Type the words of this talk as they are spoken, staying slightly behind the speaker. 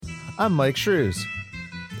I'm Mike Shrews.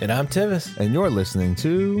 And I'm Tivis. And you're listening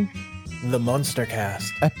to The Munster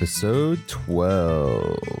Cast. Episode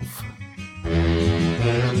 12.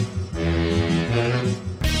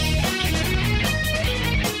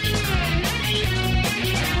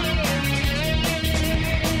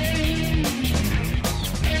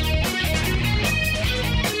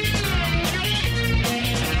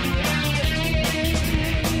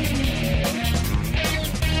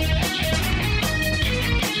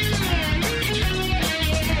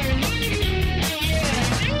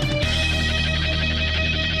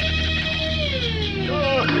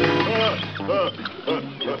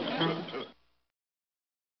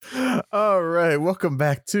 All right, welcome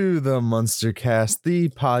back to the Munster Cast, the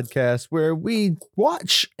podcast where we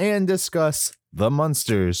watch and discuss the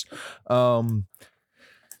Munsters.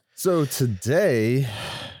 So today,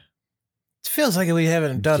 It feels like we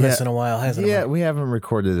haven't done this in a while, hasn't it? Yeah, we haven't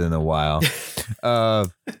recorded in a while. I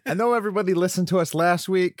know everybody listened to us last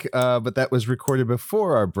week, but that was recorded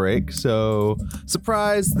before our break. So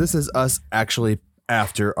surprise, this is us actually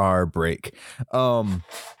after our break.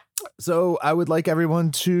 So I would like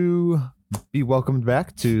everyone to be welcomed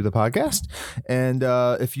back to the podcast. And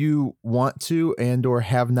if you want to and or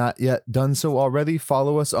have not yet done so already,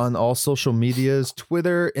 follow us on all social medias,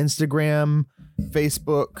 Twitter, Instagram,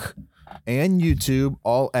 Facebook, and YouTube,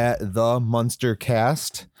 all at The Munster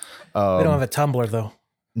Cast. We don't have a Tumblr, though.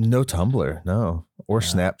 No Tumblr, no. Or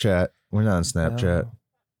Snapchat. We're not on Snapchat. No.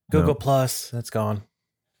 Google Plus, that's gone.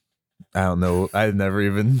 I don't know. I've never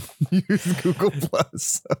even used Google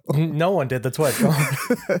Plus. So. No one did. That's why it's gone.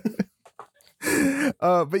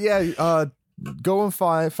 But yeah, go and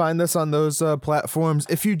find us on those platforms.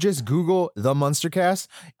 If you just Google The Munster Cast,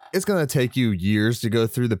 it's going to take you years to go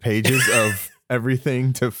through the pages of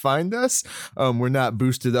everything to find us. We're not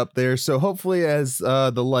boosted up there. So hopefully as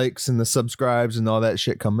the likes and the subscribes and all that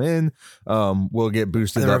shit come in, we'll get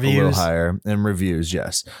boosted up a little higher. And reviews,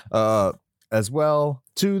 yes. As well,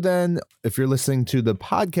 too, then, if you're listening to the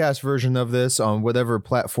podcast version of this on whatever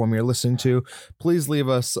platform you're listening to, please leave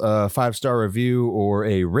us a 5-star review or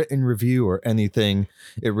a written review or anything.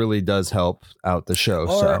 It really does help out the show.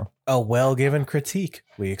 Or a well-given critique.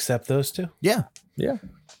 We accept those too. Yeah.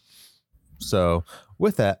 So,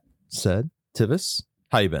 with that said, Tivis,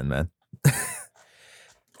 how you been, man?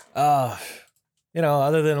 Other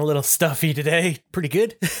than a little stuffy today, pretty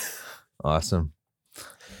good. Awesome.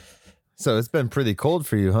 So it's been pretty cold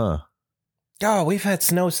for you, huh? Oh, we've had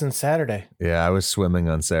snow since Saturday. Yeah, I was swimming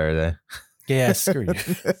on Saturday. Yeah, screw you.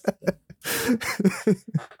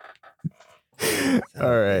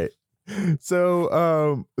 All right.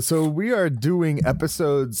 So we are doing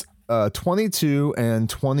episodes 22 and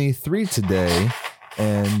 23 today.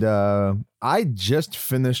 And I just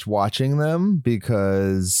finished watching them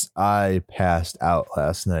because I passed out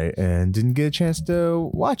last night and didn't get a chance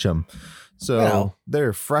to watch them. So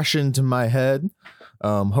they're fresh into my head.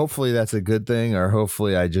 Hopefully that's a good thing, or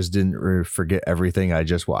hopefully I just didn't forget everything I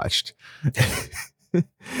just watched.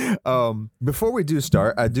 Before we do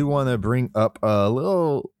start, I do want to bring up a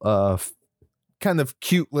little kind of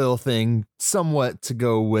cute little thing, somewhat to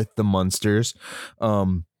go with the Munsters.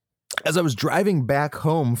 As I was driving back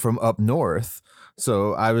home from up north,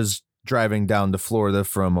 so I was driving down to Florida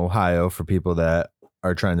from Ohio for people that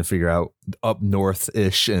are trying to figure out up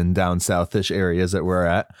north-ish and down south-ish areas that we're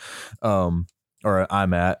at, or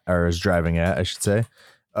I'm at, or is driving at, I should say.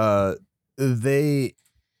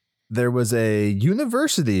 There was a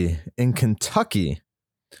university in Kentucky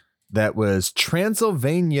that was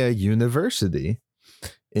Transylvania University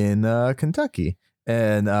in Kentucky.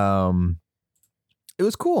 And it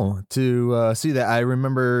was cool to see that. I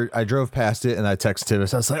remember I drove past it and I texted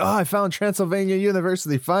Tivis. I was like, I found Transylvania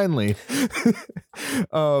University finally.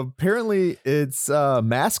 Apparently its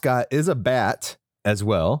mascot is a bat as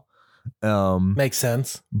well. Makes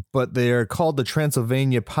sense. But they are called the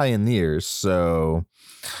Transylvania Pioneers. So,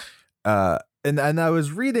 and I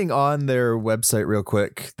was reading on their website real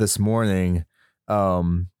quick this morning,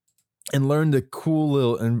 and learned a cool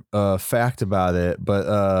little fact about it.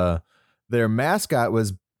 But their mascot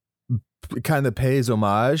kind of pays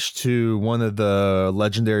homage to one of the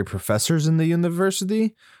legendary professors in the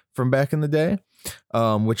university from back in the day,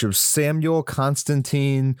 which was Samuel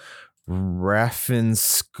Constantine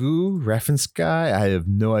Raffensky. I have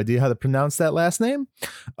no idea how to pronounce that last name.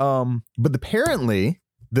 But apparently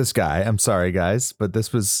this guy, I'm sorry guys, but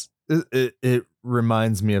this was, it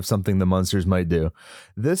reminds me of something the Munsters might do.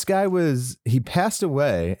 This guy he passed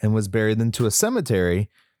away and was buried into a cemetery.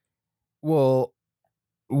 Well,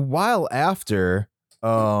 while after,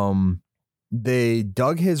 they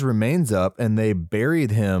dug his remains up and they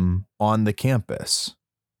buried him on the campus.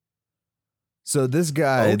 So this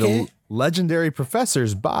guy, the legendary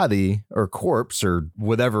professor's body or corpse or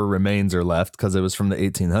whatever remains are left, because it was from the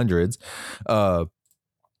 1800s,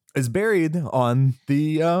 is buried on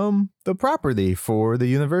the property for the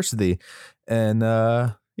university. And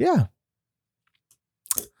yeah.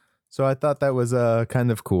 So I thought that was kind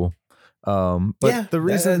of cool. But yeah, the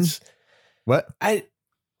reason what I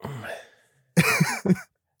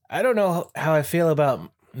don't know how I feel about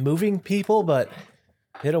moving people, but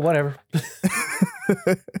whatever.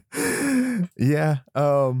 Yeah.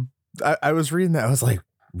 I was reading that. I was like,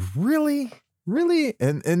 really?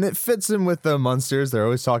 And it fits in with the Munsters. They're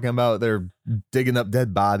always talking about they're digging up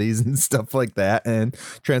dead bodies and stuff like that. And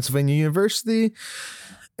Transylvania University.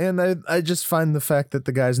 And I just find the fact that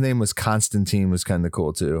the guy's name was Constantine was kind of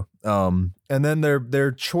cool too. And then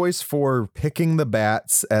their choice for picking the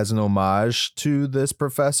bats as an homage to this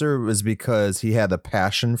professor was because he had a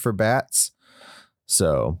passion for bats.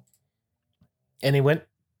 So, and he went.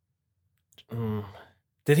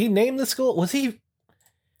 Did he name the school? Was he?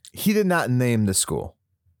 He did not name the school.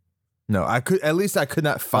 No, I could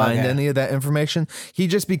not find any of that information. He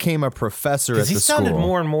just became a professor at the school. He sounded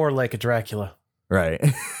more and more like a Dracula. Right.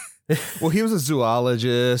 Well, he was a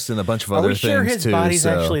zoologist and a bunch of other things too. Are we sure his body's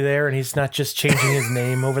actually there and he's not just changing his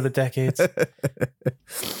name over the decades?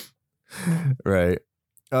 Right.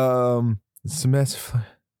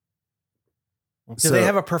 Do they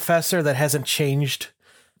have a professor that hasn't changed?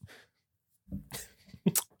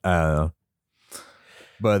 I don't know.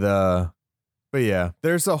 But yeah,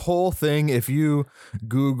 there's a whole thing. If you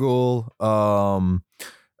Google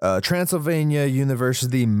Transylvania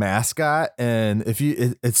University mascot, and if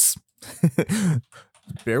you it's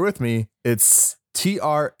bear with me, it's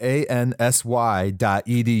transy.edu,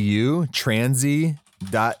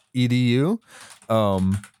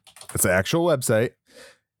 transy.edu. It's an actual website.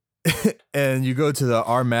 And you go to the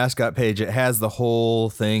Our Mascot page, it has the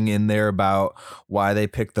whole thing in there about why they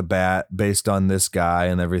picked the bat based on this guy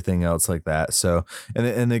and everything else like that. So,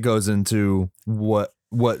 and it goes into what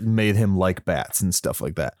made him like bats and stuff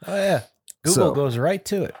like that. Oh yeah. Google goes right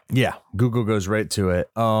to it. Yeah, Google goes right to it.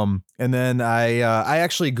 And then I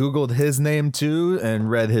actually Googled his name too and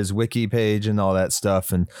read his wiki page and all that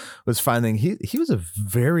stuff, and was finding he was a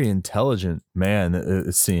very intelligent man,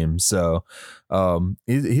 it seems. So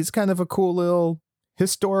he's kind of a cool little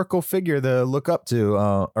historical figure to look up to,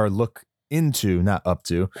 or look into, not up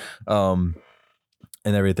to, and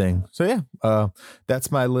everything. So yeah,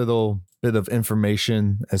 that's my little bit of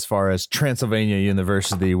information as far as Transylvania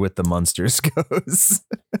University with the Munsters goes.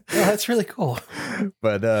 Oh, that's really cool.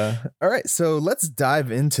 But all right, so let's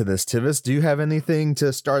dive into this. Tivis, do you have anything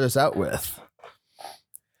to start us out with?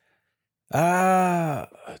 Do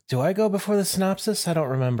I go before the synopsis? I don't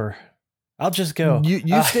remember. I'll just go.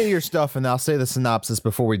 You say your stuff and I'll say the synopsis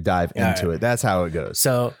before we dive into it. That's how it goes.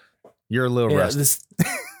 So you're a little rusty.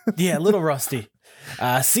 A little rusty.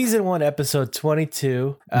 Season 1, episode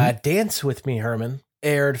 22, Dance With Me, Herman,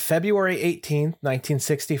 aired February 18th,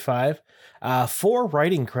 1965. 4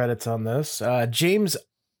 writing credits on this. James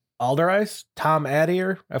Alderdice, Tom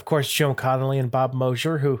Addier, of course, Joan Connolly, and Bob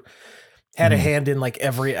Mosher, who had a hand in like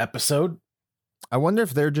every episode. I wonder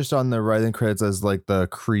if they're just on the writing credits as like the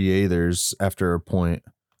creators after a point.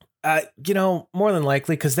 More than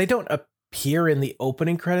likely, because they don't appear in the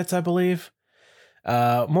opening credits, I believe.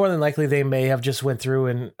 More than likely, they may have just went through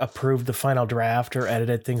and approved the final draft or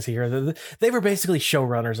edited things here. They were basically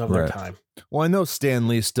showrunners of their time. Well, I know Stan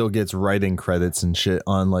Lee still gets writing credits and shit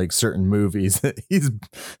on like certain movies that he's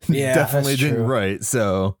definitely didn't write.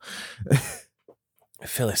 So I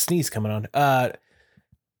feel a sneeze coming on.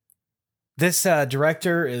 This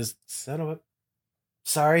director is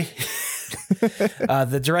sorry.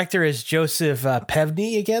 The director is Joseph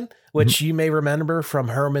Pevney again, which you may remember from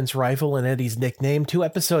Herman's Rifle and Eddie's Nickname, 2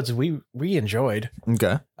 episodes we enjoyed.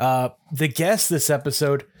 Okay. The guest this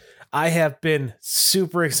episode, I have been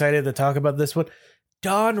super excited to talk about this one.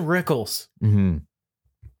 Don Rickles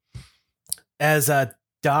as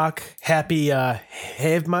Doc Happy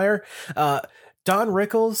Havemeyer. Don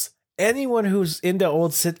Rickles, anyone who's into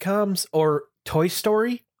old sitcoms or Toy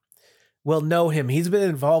Story will know him. He's been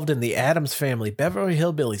involved in The Addams Family, Beverly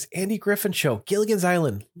Hillbillies, Andy Griffin Show, Gilligan's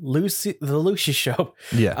Island, The Lucy Show.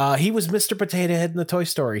 Yeah. He was Mr. Potato Head in the Toy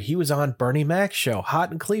Story. He was on Bernie Mac's show,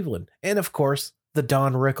 Hot in Cleveland, and of course, The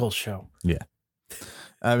Don Rickles Show. Yeah.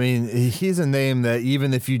 I mean, he's a name that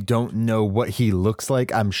even if you don't know what he looks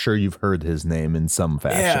like, I'm sure you've heard his name in some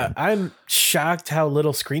fashion. Yeah, I'm shocked how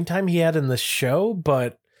little screen time he had in the show,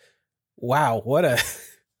 but wow, what a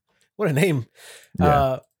name.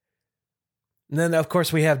 Yeah. And then, of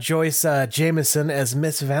course, we have Joyce Jameson as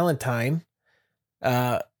Miss Valentine.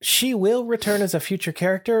 She will return as a future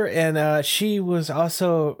character, and she was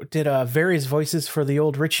also did various voices for the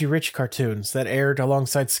old Richie Rich cartoons that aired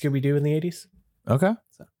alongside Scooby-Doo in the 80s. Okay.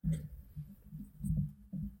 So.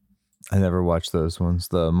 I never watched those ones,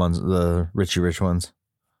 the Richie Rich ones.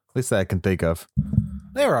 At least that I can think of.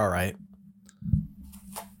 They were all right.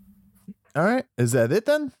 All right. Is that it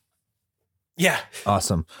then? Yeah.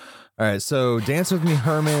 Awesome. All right. So Dance With Me,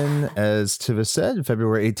 Herman, as Tiva said,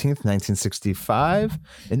 February 18th, 1965.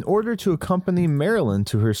 In order to accompany Marilyn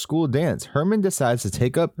to her school dance, Herman decides to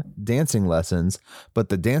take up dancing lessons, but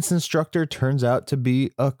the dance instructor turns out to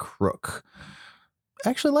be a crook. I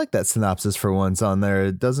actually like that synopsis for once on there.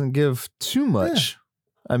 It doesn't give too much. Yeah.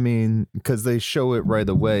 I mean, because they show it right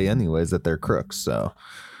away anyways that they're crooks. So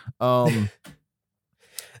they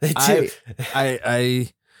do.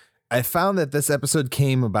 I found that this episode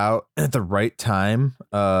came about at the right time,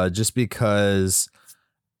 just because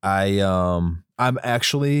I'm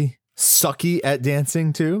actually sucky at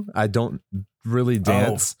dancing too. I don't really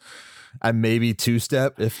dance. I maybe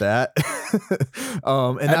two-step, if that.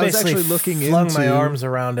 And I was actually looking into my arms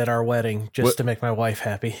around at our wedding just to make my wife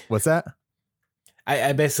happy. What's that?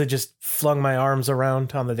 I basically just flung my arms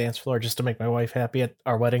around on the dance floor just to make my wife happy at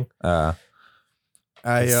our wedding. I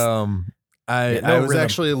was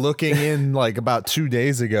actually looking in like about 2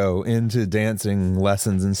 days ago into dancing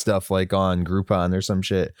lessons and stuff like on Groupon or some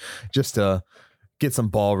shit, just to get some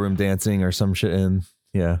ballroom dancing or some shit and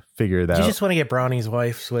figure it out. You just want to get brownies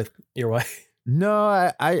wives with your wife?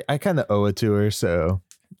 No, I kind of owe it to her. So,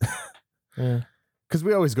 because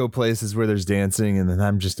we always go places where there's dancing, and then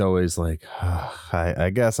I'm just always like, I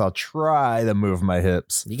guess I'll try to move my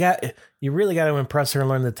hips. You really got to impress her and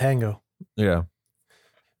learn the tango. Yeah.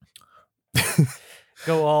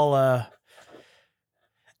 Go all the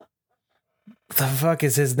fuck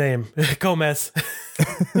is his name? Gomez.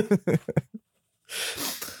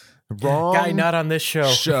 Wrong guy not on this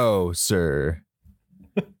show, sir.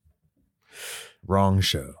 Wrong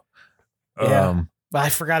show. Yeah. I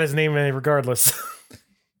forgot his name regardless.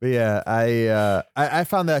 But yeah, I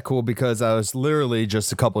found that cool because I was literally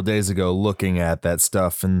just a couple of days ago looking at that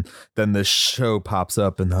stuff, and then this show pops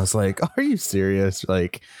up, and I was like, "Are you serious?"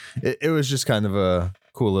 Like, it was just kind of a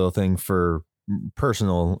cool little thing for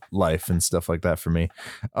personal life and stuff like that for me.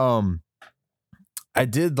 I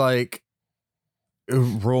did like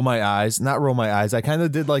not roll my eyes. I kind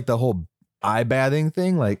of did like the whole eye batting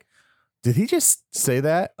thing. Like, did he just say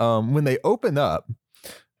that? When they open up,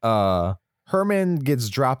 Herman gets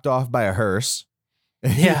dropped off by a hearse.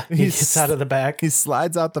 Yeah, he gets out of the back. He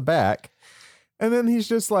slides out the back. And then he's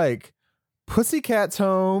just like, "Pussycat's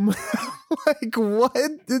home." Like,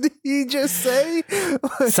 what did he just say?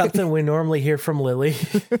 Something we normally hear from Lily.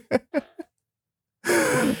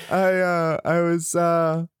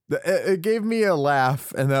 It gave me a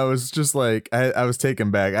laugh, and I was just like, I was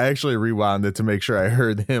taken back. I actually rewound it to make sure I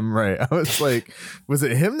heard him right. I was like, was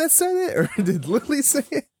it him that said it, or did Lily say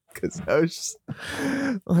it? Because I was just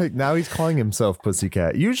like, now he's calling himself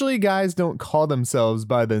Pussycat. Usually guys don't call themselves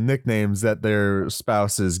by the nicknames that their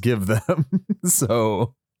spouses give them.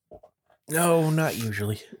 So no, not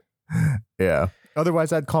usually. Yeah.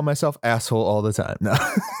 Otherwise I'd call myself asshole all the time. No.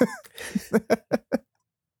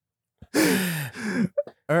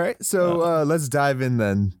 All right. So let's dive in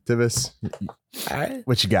then, Tivis. All right.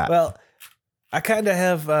 What you got? Well, I kind of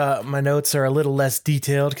have my notes are a little less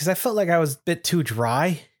detailed because I felt like I was a bit too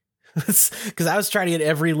dry. Because I was trying to get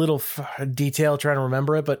every little detail, trying to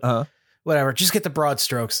remember it, but whatever. Just get the broad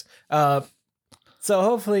strokes. So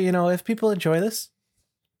hopefully, if people enjoy this,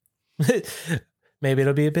 maybe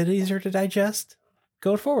it'll be a bit easier to digest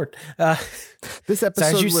going forward. This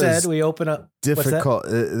episode, so as you said, we open up difficult.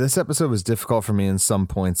 This episode was difficult for me in some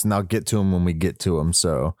points, and I'll get to them when we get to them.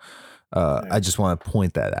 So I just want to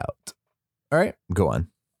point that out. All right, go on.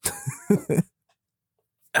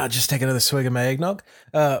 I'll just take another swig of my eggnog.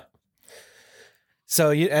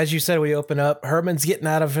 So as you said, we open up. Herman's getting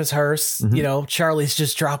out of his hearse. Mm-hmm. Charlie's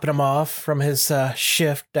just dropping him off from his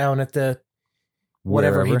shift down at the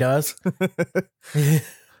whatever he does.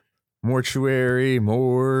 Mortuary,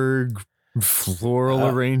 morgue, floral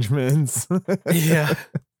arrangements. Yeah.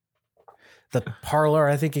 The parlor,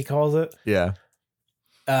 I think he calls it. Yeah.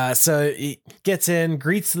 So he gets in,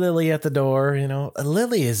 greets Lily at the door.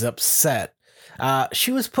 Lily is upset.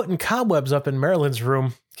 She was putting cobwebs up in Marilyn's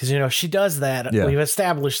room because, she does that. Yeah. We've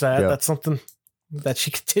established that. Yeah. That's something that she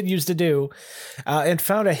continues to do. And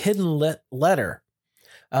found a hidden letter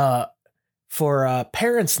for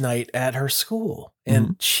parents' night at her school.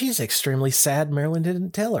 And she's extremely sad Marilyn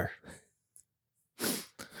didn't tell her.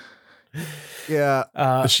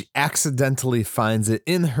 Yeah. She accidentally finds it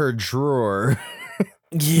in her drawer.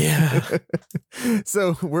 Yeah.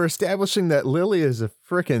 So we're establishing that Lily is a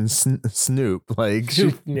frickin' snoop. Like,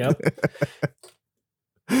 Yep.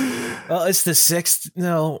 Well, it's the 6th.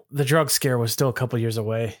 No, the drug scare was still a couple years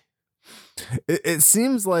away. It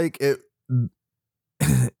seems like it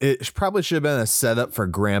probably should have been a setup for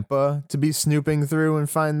Grandpa to be snooping through and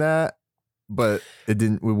find that, but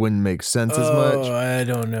it wouldn't make sense as much. I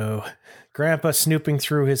don't know. Grandpa snooping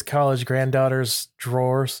through his college granddaughter's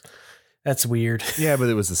drawers. That's weird. Yeah, but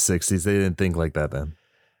it was the 60s. They didn't think like that then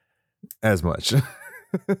as much.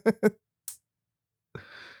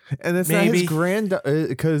 And it's not his granddaughter,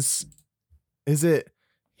 because is it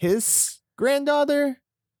his granddaughter?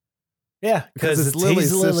 Yeah, because it's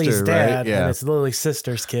Lily's sister, dad, right? Yeah. and it's Lily's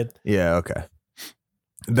sister's kid. Yeah, okay.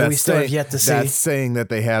 We still have yet to see. That's saying that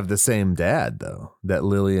they have the same dad, though. That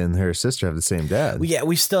Lily and her sister have the same dad. Well, yeah,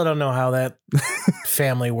 we still don't know how that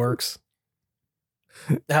family works.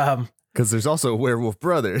 Because there's also a werewolf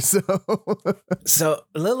brother. So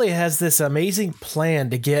Lily has this amazing plan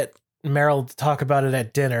to get Meryl to talk about it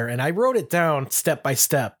at dinner, and I wrote it down step by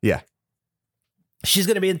step. Yeah. She's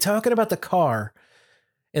going to be talking about the car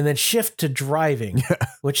and then shift to driving,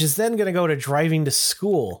 which is then going to go to driving to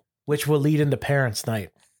school, which will lead into parents' night.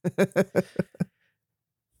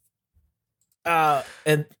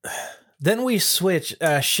 And then we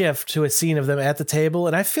shift to a scene of them at the table.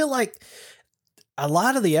 And I feel like a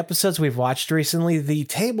lot of the episodes we've watched recently, the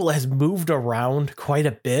table has moved around quite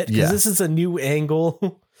a bit because this is a new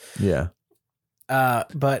angle. Yeah.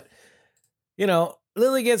 But,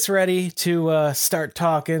 Lily gets ready to start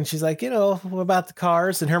talking. She's like, about the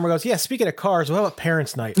cars. And Herman goes, yeah, speaking of cars, what about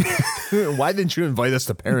parents' night? Why didn't you invite us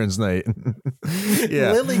to parents' night?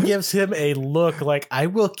 Yeah. Lily gives him a look like, I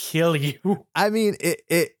will kill you. I mean,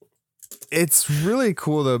 it's really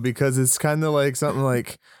cool, though, because it's kind of like something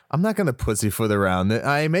like, I'm not going to pussyfoot around it.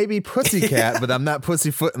 I may be pussycat, but I'm not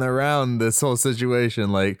pussyfooting around this whole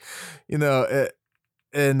situation. Like, and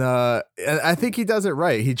I think he does it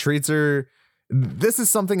right. He treats her. This is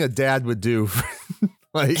something a dad would do.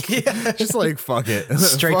 Just like, fuck it.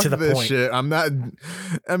 Straight fuck to the this point.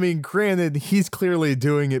 shit. Granted, he's clearly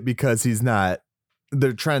doing it because he's not,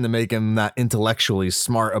 they're trying to make him not intellectually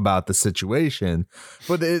smart about the situation,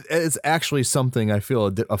 but it's actually something I feel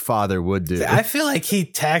a father would do. I feel like he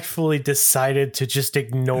tactfully decided to just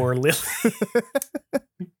ignore Lily.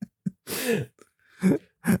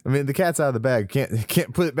 I mean, the cat's out of the bag.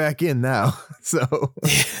 Can't put it back in now. So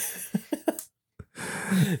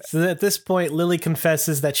at this point, Lily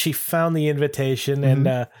confesses that she found the invitation,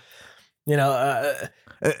 and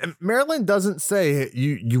Marilyn doesn't say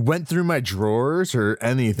you went through my drawers or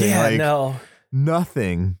anything. Yeah, like, no,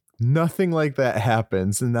 nothing like that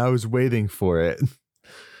happens, and I was waiting for it.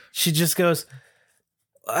 She just goes,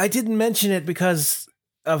 I didn't mention it because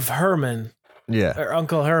of Herman. Yeah. Or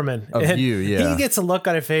Uncle Herman. Of and you, yeah. He gets a look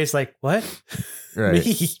on his face like, what? Right.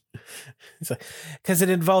 Me? It's like, because it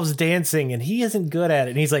involves dancing and he isn't good at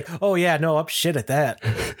it. And he's like, oh yeah, no, I'm shit at that.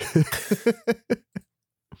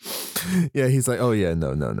 Yeah, he's like, oh yeah,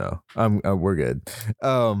 no. We're good.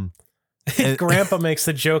 Grandpa makes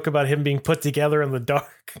the joke about him being put together in the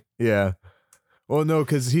dark. Yeah. Well, no,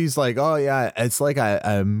 because he's like, oh yeah, it's like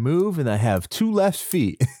I move and I have 2 left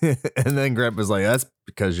feet. And then Grandpa's like, that's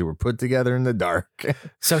because you were put together in the dark.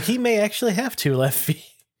 So he may actually have 2 left feet.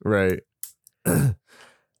 Right.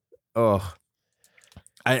 Oh,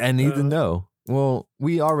 I need to know. Well,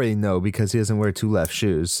 we already know because he doesn't wear 2 left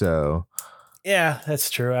shoes. So yeah, that's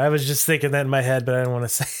true. I was just thinking that in my head, but I didn't want to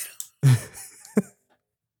say it.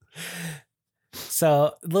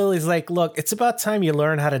 So Lily's like, look, it's about time you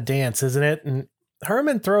learn how to dance, isn't it? And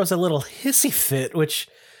Herman throws a little hissy fit, which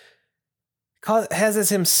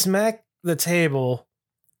has him smack the table,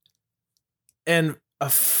 and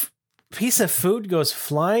a piece of food goes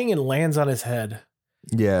flying and lands on his head.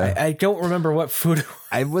 yeah, I don't remember what food it was.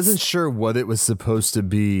 I wasn't sure what it was supposed to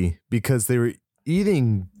be because they were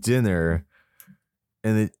eating dinner,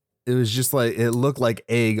 and it was just like, it looked like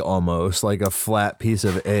egg, almost like a flat piece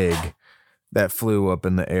of egg that flew up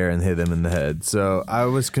in the air and hit him in the head. So I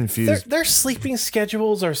was confused. Their sleeping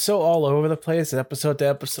schedules are so all over the place, episode to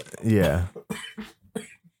episode. Yeah.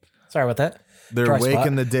 Sorry about that. They're Dry awake spot.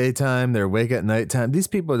 in the daytime. They're awake at nighttime. These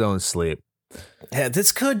people don't sleep. Yeah,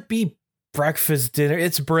 this could be breakfast, dinner.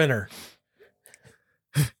 It's Brenner.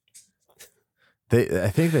 I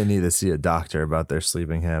think they need to see a doctor about their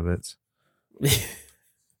sleeping habits. They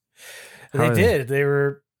did. They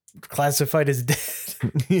were classified as dead.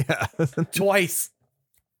 Yeah. Twice.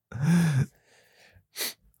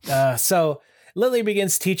 So Lily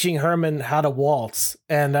begins teaching Herman how to waltz.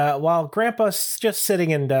 And while Grandpa's just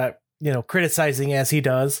sitting and, criticizing as he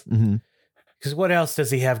does, Mm-hmm. Because what else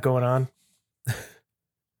does he have going on?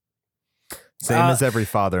 Same as every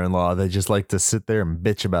father-in-law. They just like to sit there and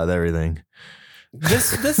bitch about everything.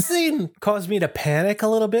 This scene caused me to panic a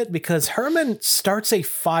little bit because Herman starts a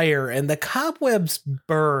fire and the cobwebs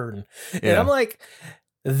burn. And I'm like,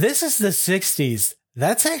 this is the 60s.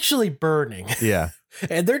 That's actually burning. Yeah.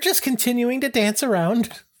 And they're just continuing to dance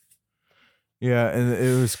around. Yeah, and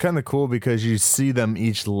it was kind of cool because you see them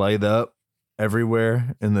each light up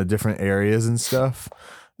everywhere in the different areas and stuff.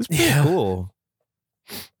 It's pretty cool.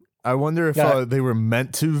 I wonder if they were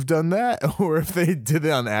meant to have done that or if they did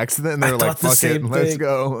it on accident and they're like, fuck it, let's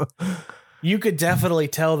go. You could definitely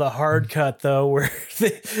tell the hard cut though, where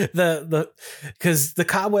because the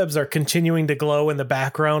cobwebs are continuing to glow in the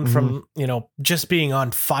background from, just being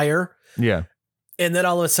on fire. Yeah. And then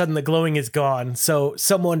all of a sudden the glowing is gone. So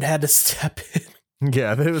someone had to step in.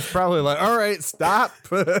 Yeah, they was probably like, all right, stop.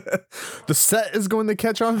 The set is going to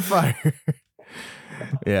catch on fire.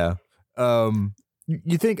 Yeah.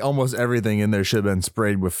 You think almost everything in there should have been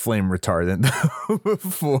sprayed with flame retardant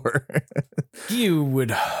before. You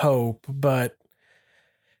would hope, but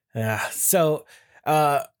yeah. So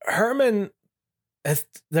Herman,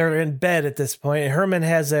 they're in bed at this point. Herman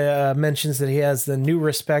has mentions that he has the new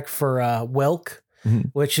respect for Welk,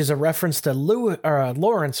 which is a reference to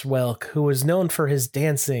Lawrence Welk, who was known for his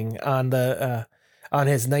dancing on his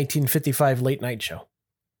 1955 late night show.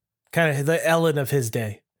 Kind of the Ellen of his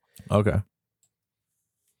day. Okay.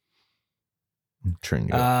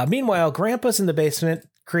 Meanwhile, Grandpa's in the basement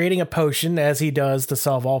creating a potion, as he does to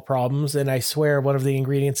solve all problems, and I swear one of the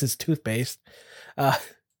ingredients is toothpaste. And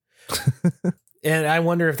I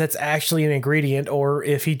wonder if that's actually an ingredient or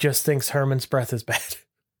if he just thinks Herman's breath is bad.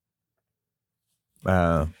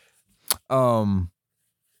 Yeah,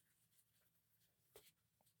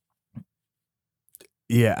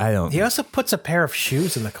 I don't. He also puts a pair of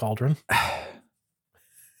shoes in the cauldron.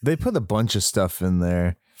 They put a bunch of stuff in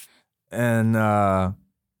there. And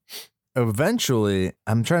eventually,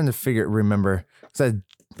 I'm trying to remember, because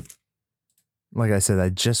like I said, I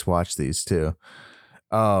just watched these too.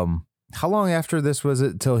 How long after this was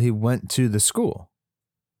it till he went to the school?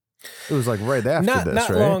 It was like right after this, not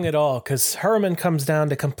right? Not long at all, because Herman comes down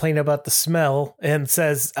to complain about the smell and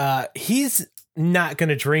says he's not going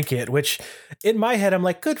to drink it, which in my head, I'm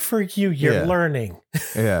like, good for you. You're learning.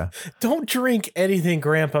 Yeah. Don't drink anything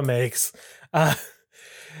Grandpa makes.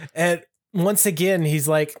 And once again, he's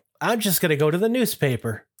like, I'm just going to go to the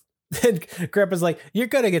newspaper. And Grandpa's like, you're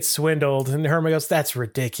going to get swindled. And Herman goes, that's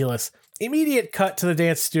ridiculous. Immediate cut to the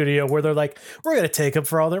dance studio where they're like, we're going to take them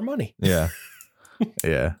for all their money. Yeah.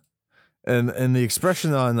 Yeah. And the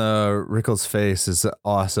expression on Rickles' face is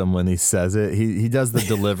awesome when he says it. He does the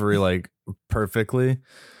delivery like perfectly.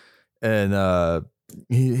 And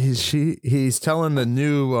he's telling the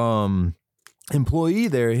new employee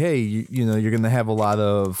there, hey, you're going to have a lot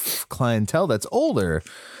of clientele that's older.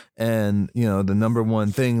 And, the number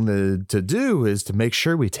one thing to do is to make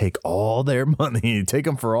sure we take all their money, take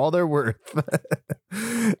them for all they're worth.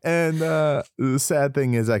 And the sad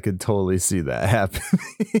thing is I could totally see that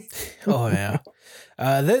happening. Oh, yeah.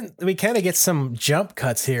 Then we kind of get some jump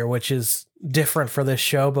cuts here, which is different for this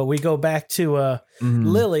show. But we go back to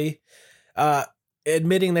Lily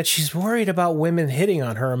admitting that she's worried about women hitting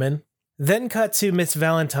on Herman. Then cut to Miss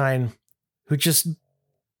Valentine, who just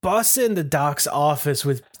busts into Doc's office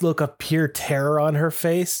with look of pure terror on her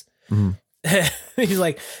face. He's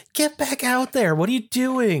like, get back out there. What are you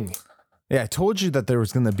doing? Yeah, I told you that there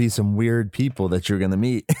was going to be some weird people that you're going to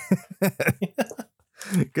meet.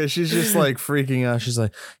 Because she's just like freaking out. She's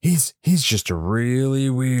like, he's just a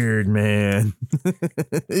really weird man.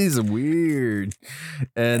 He's weird.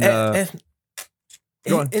 And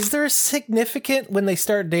is there a significant when they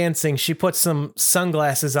start dancing? She puts some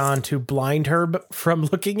sunglasses on to blind her from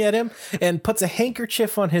looking at him and puts a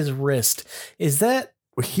handkerchief on his wrist. Is that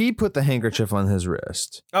he put the handkerchief on his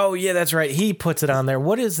wrist? Oh, yeah, that's right. He puts it on there.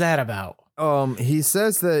 What is that about? He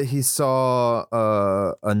says that he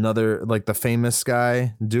saw another, like the famous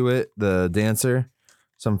guy do it, the dancer,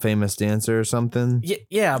 some famous dancer or something.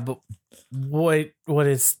 Yeah, but what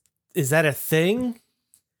is that a thing?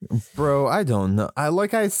 Bro, I don't know.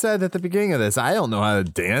 Like I said at the beginning of this, I don't know how to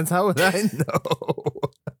dance. How would I know?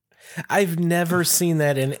 I've never seen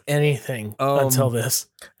that in anything until this.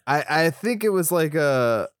 I think it was like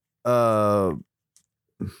a kind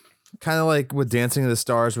of like with Dancing with the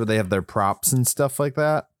Stars where they have their props and stuff like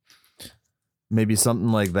that. Maybe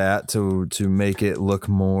something like that to make it look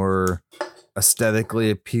more aesthetically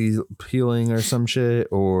appealing or some shit,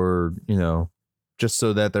 or just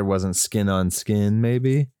so that there wasn't skin on skin,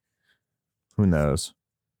 maybe. Who knows?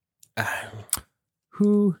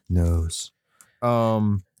 Who knows?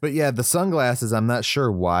 But yeah, the sunglasses, I'm not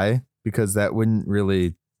sure why, because that wouldn't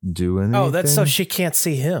really do anything. Oh, that's so she can't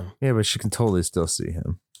see him. Yeah, but she can totally still see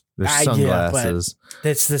him. There's Yeah, sunglasses. but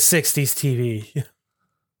it's the 60s TV.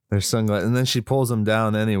 There's sunglasses. And then she pulls them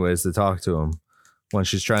down anyways to talk to him when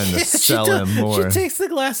she's trying to sell him more. She takes the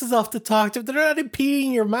glasses off to talk to him. They're not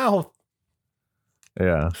impeding your mouth.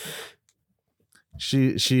 Yeah.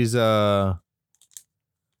 She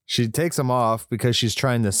takes them off because she's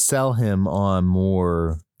trying to sell him on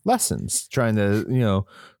more lessons, trying to,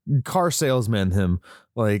 car salesman him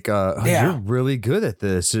like, you're really good at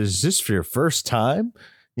this. Is this for your first time?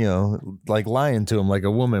 Like lying to him like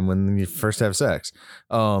a woman when you first have sex.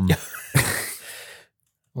 All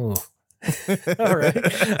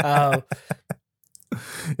right.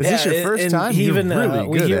 Is this your first time? Even really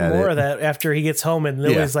we good hear at more it. of that after he gets home, and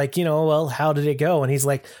Lily's like, well, how did it go? And he's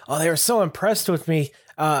like, oh, they were so impressed with me.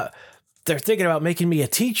 They're thinking about making me a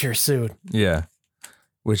teacher soon. Yeah,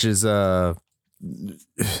 which is I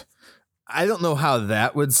don't know how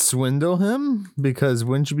that would swindle him, because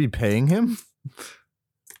wouldn't you be paying him?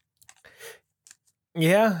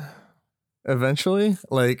 Yeah. Eventually,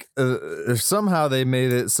 like somehow they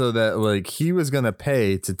made it so that like he was gonna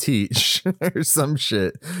pay to teach or some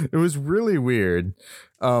shit. It was really weird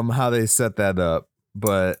how they set that up,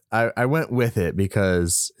 but I went with it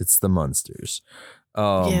because it's the Munsters.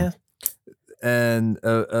 Yeah. And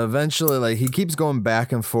eventually, like, he keeps going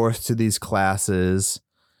back and forth to these classes,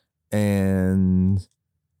 and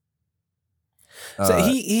so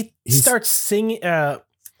he starts singing.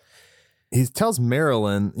 He tells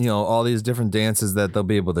Marilyn, all these different dances that they'll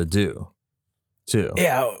be able to do, too.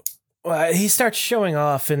 Yeah, he starts showing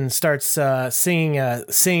off and starts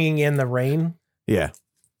singing in the Rain. Yeah,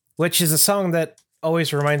 which is a song that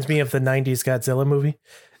always reminds me of the '90s Godzilla movie,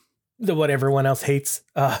 the what everyone else hates.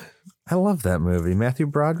 I love that movie. Matthew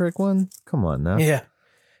Broderick one? Come on now. Yeah.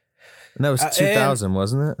 And that was 2000,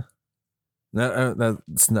 wasn't it? No,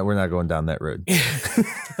 we're not going down that road.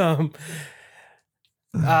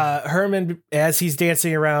 Herman, as he's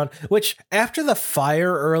dancing around, which after the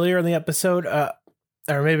fire earlier in the episode, or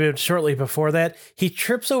maybe shortly before that, he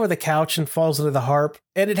trips over the couch and falls into the harp.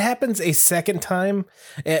 And it happens a second time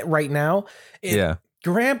right now. Yeah.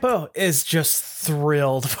 Grandpa is just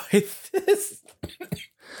thrilled by this.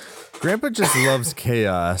 Grandpa just loves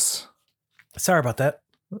chaos. Sorry about that.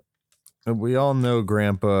 We all know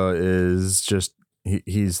Grandpa is just,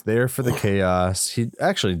 he's there for the chaos. He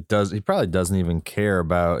probably doesn't even care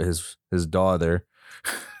about his daughter.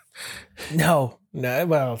 No,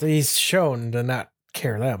 well, he's shown to not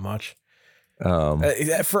care that much.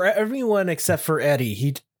 For everyone except for Eddie,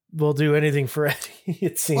 he will do anything for Eddie,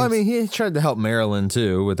 it seems. Well, I mean, he tried to help Marilyn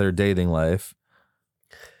too with her dating life.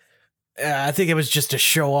 I think it was just to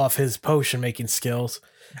show off his potion making skills.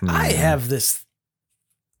 I have this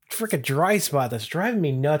freaking dry spot that's driving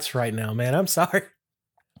me nuts right now, man. I'm sorry.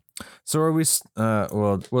 So are we?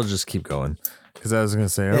 Well, we'll just keep going, because I was going to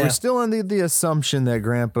say, are we still under the assumption that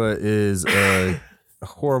Grandpa is a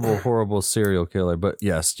horrible, horrible serial killer? But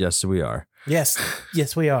yes, we are. Yes,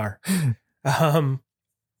 we are.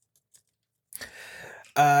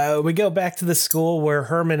 We go back to the school where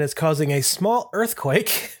Herman is causing a small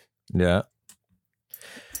earthquake. Yeah.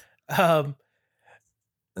 And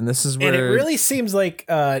this is where, and it really seems like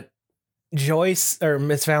Joyce or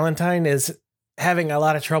Miss Valentine is having a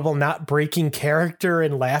lot of trouble not breaking character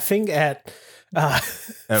and laughing at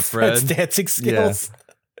Fred's dancing skills.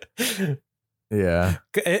 Yeah.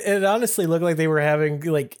 It honestly looked like they were having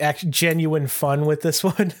like genuine fun with this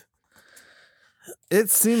one. It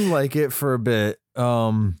seemed like it for a bit.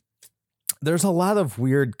 There's a lot of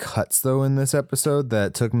weird cuts though in this episode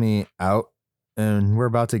that took me out, and we're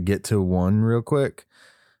about to get to one real quick.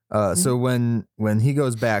 So when he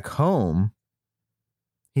goes back home,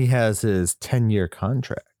 he has his 10-year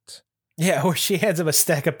contract. Yeah, where she hands him a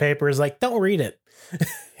stack of papers like, don't read it. He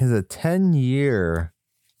has a 10-year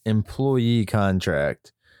employee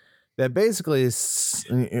contract that basically is,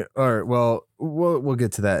 or well, we'll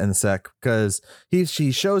get to that in a sec, because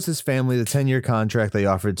she shows his family the 10-year contract they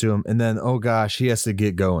offered to him, and then, oh gosh, he has to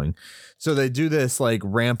get going. So they do this like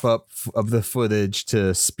ramp up of the footage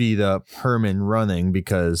to speed up Herman running,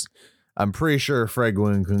 because I'm pretty sure Fred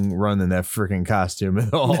couldn't run in that freaking costume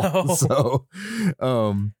at all. No. So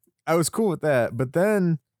I was cool with that. But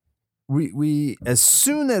then we as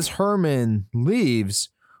soon as Herman leaves,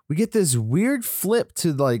 we get this weird flip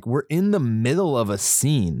to like we're in the middle of a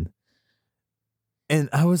scene. And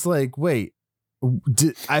I was like, wait,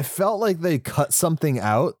 I felt like they cut something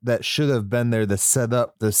out that should have been there to set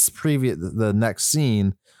up the next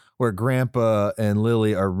scene where Grandpa and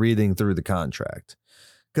Lily are reading through the contract.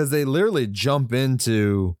 because they literally jump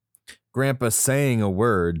into Grandpa saying a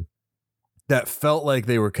word that felt like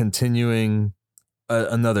they were continuing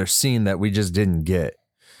another scene that we just didn't get.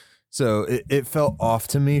 So it felt off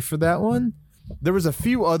to me for that one. There was a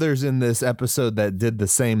few others in this episode that did the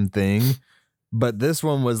same thing, but this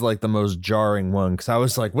one was like the most jarring one because I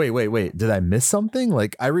was like, wait, did I miss something?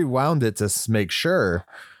 Like I rewound it to make sure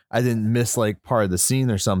I didn't miss like part of the scene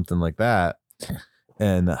or something like that.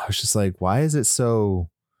 And I was just like, why is it so?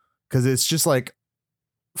 Because it's just like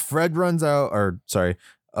Herman runs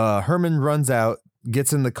out,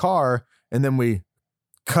 gets in the car, and then we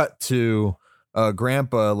cut to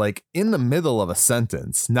Grandpa like in the middle of a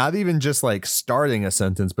sentence, not even just like starting a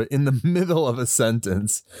sentence, but in the middle of a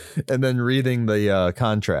sentence, and then reading the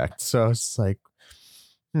contract. So I was just like,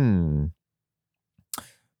 maybe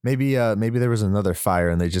there was another fire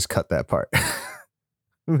and they just cut that part.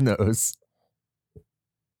 Who knows?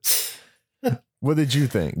 What did you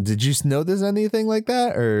think? Did you notice anything like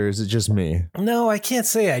that, or is it just me? No, I can't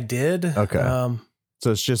say I did. Okay. So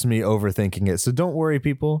it's just me overthinking it. So don't worry,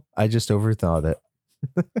 people. I just overthought it.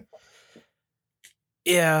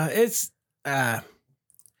 Yeah, it's. I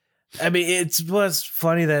mean, it was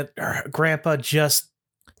funny that Grandpa just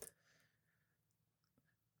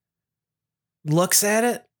looks at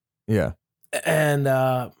it. Yeah. And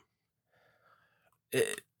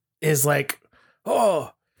it is like,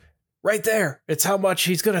 oh, right there. It's how much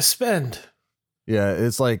he's gonna spend. Yeah,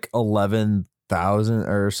 it's like 11,000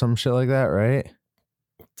 or some shit like that, right?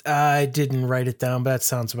 I didn't write it down, but that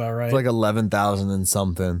sounds about right. It's like 11,000 and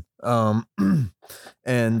something. And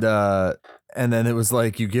then it was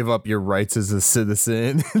like you give up your rights as a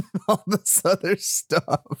citizen and all this other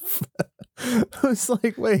stuff. I was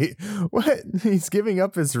like, wait, what? He's giving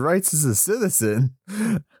up his rights as a citizen.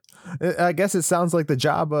 I guess it sounds like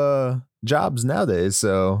the jobs nowadays,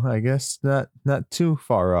 so I guess not too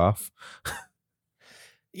far off.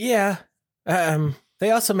 Yeah. They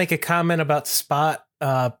also make a comment about Spot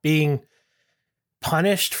being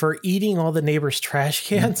punished for eating all the neighbors' trash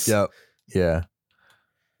cans. Yep. Yeah.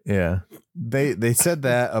 They said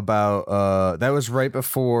that about that was right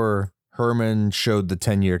before Herman showed the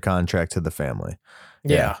 10-year contract to the family.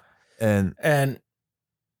 Yeah. And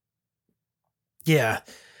yeah.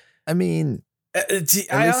 I mean,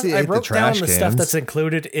 I wrote down the stuff that's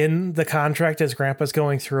included in the contract as Grandpa's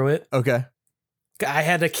going through it. Okay. I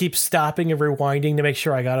had to keep stopping and rewinding to make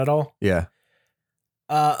sure I got it all. Yeah.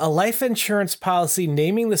 A life insurance policy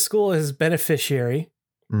naming the school as beneficiary,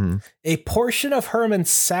 a portion of Herman's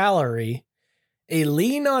salary, a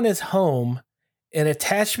lien on his home, an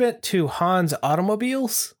attachment to Han's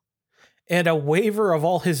automobiles, and a waiver of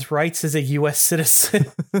all his rights as a U.S.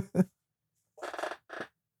 citizen.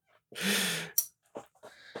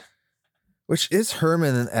 Which, is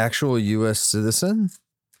Herman an actual U.S. citizen?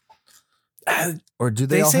 Or do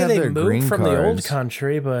they all say have they their green moved from cards? the old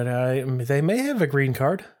country, but they may have a green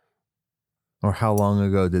card. Or how long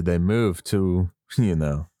ago did they move to,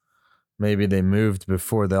 maybe they moved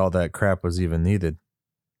before all that crap was even needed.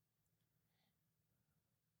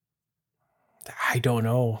 I don't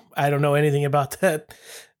know. I don't know anything about that.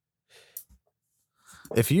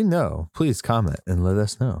 If you know, please comment and let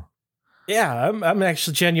us know. Yeah, I'm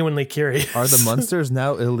actually genuinely curious. Are the Munsters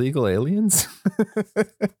now illegal aliens?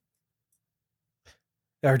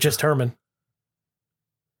 Or just Herman?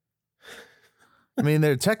 I mean,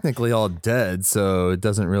 they're technically all dead, so it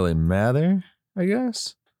doesn't really matter, I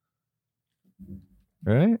guess.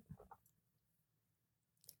 Right?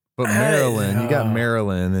 But Marilyn, you got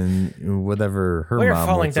Marilyn and whatever her We're mom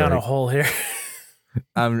falling down like. a hole here.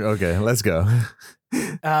 Okay, let's go.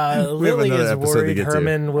 Lily is worried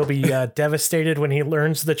Herman will be devastated when he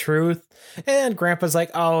learns the truth. And Grandpa's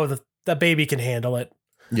like, oh, the baby can handle it.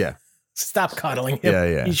 Yeah. Stop coddling him.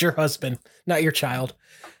 Yeah. He's your husband, not your child.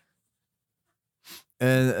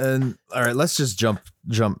 And all right, let's just jump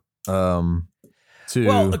to.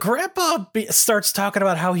 Well, Grandpa starts talking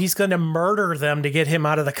about how he's going to murder them to get him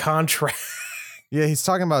out of the contract. Yeah, he's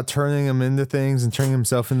talking about turning him into things and turning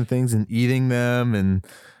himself into things and eating them. And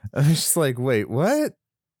I'm just like, wait, what?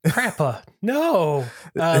 Grandpa, no.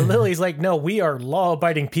 Lily's like, no, we are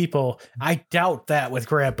law-abiding people. I doubt that with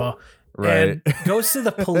Grandpa. Right. And goes to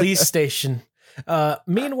the police station.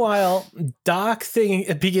 Meanwhile, Doc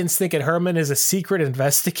begins thinking Herman is a secret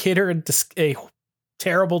investigator in a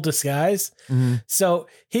terrible disguise. Mm-hmm. So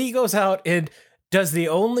he goes out and does the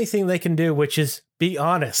only thing they can do, which is be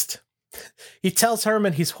honest. He tells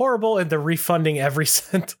Herman he's horrible and they're refunding every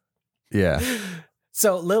cent. Yeah.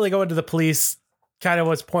 So Lily going to the police kind of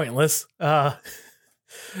was pointless.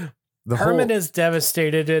 Herman is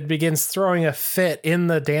devastated and begins throwing a fit in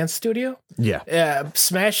the dance studio. Yeah.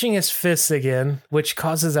 Smashing his fists again, which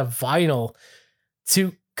causes a vinyl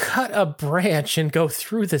to cut a branch and go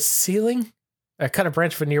through the ceiling. Cut a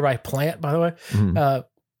branch from a nearby plant, by the way. Mm-hmm.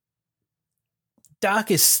 Doc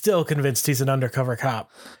is still convinced he's an undercover cop.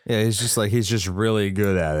 Yeah, he's just really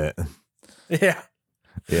good at it. Yeah.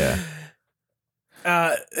 Yeah.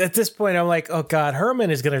 At this point, I'm like, oh God, Herman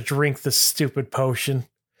is going to drink the stupid potion.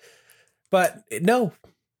 But no.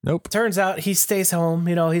 Nope. Turns out he stays home.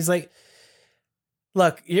 He's like,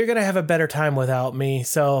 look, you're going to have a better time without me.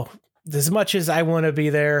 So as much as I want to be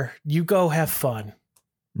there, you go have fun.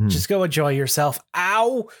 Just go enjoy yourself.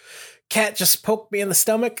 Ow! Cat just poked me in the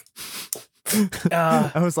stomach.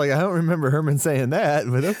 I was like, I don't remember Herman saying that,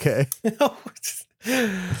 but okay.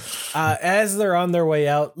 As they're on their way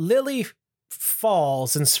out, Lily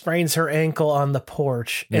falls and sprains her ankle on the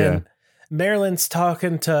porch. Yeah. And Marilyn's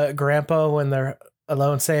talking to Grandpa when they're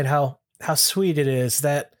alone, saying how sweet it is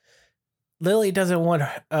that Lily doesn't want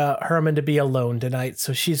Herman to be alone tonight.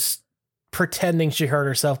 So she's pretending she hurt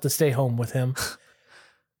herself to stay home with him.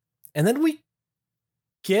 And then we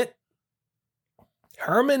get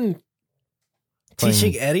Herman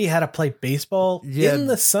teaching Eddie how to play baseball in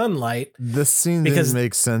the sunlight. The scene didn't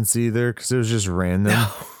make sense either because it was just random. No.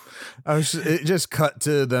 It just cut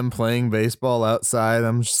to them playing baseball outside.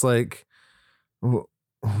 I'm just like, what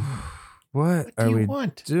are we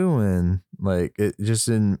doing? Like, it just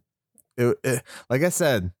didn't. Like I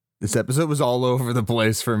said, this episode was all over the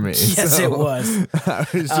place for me. Yes, it was. I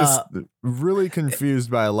was just really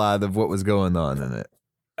confused by a lot of what was going on in it.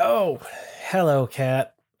 Oh, hello,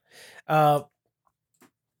 Cat. Ow!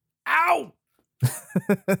 Oh,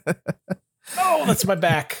 that's my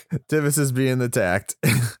back. Tivis is being attacked.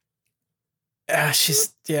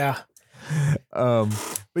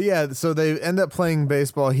 But yeah, so they end up playing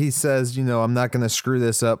baseball. He says, I'm not going to screw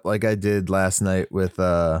this up like I did last night with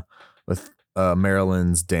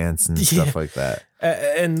Marilyn's dance and stuff like that.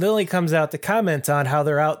 And Lily comes out to comment on how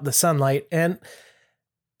they're out in the sunlight, and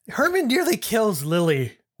Herman nearly kills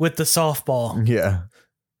Lily with the softball. Yeah.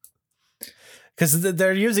 Because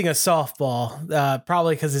they're using a softball,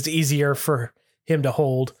 probably because it's easier for him to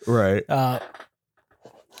hold. Right.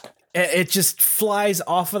 It just flies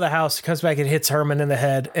off of the house, comes back and hits Herman in the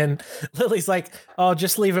head. And Lily's like, oh,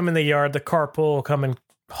 just leave him in the yard. The carpool will come and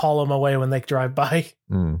haul him away when they drive by.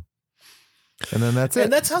 Mm. And then that's it.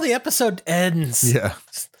 And that's how the episode ends. Yeah.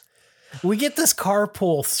 We get this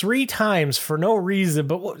carpool 3 times for no reason,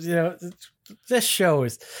 but this show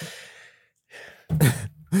is...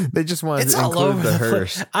 They just wanted to include the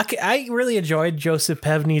hearse. I really enjoyed Joseph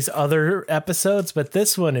Pevney's other episodes, but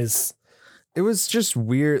this one is... It was just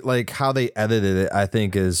weird, like how they edited it, I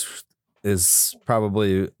think is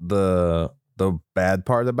probably the bad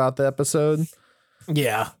part about the episode.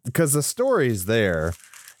 Yeah. Because the story's there.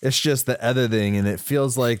 It's just the editing, and it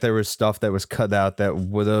feels like there was stuff that was cut out that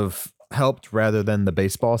would have helped rather than the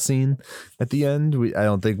baseball scene at the end. I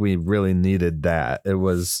don't think we really needed that. That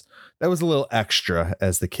was a little extra,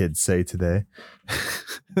 as the kids say today.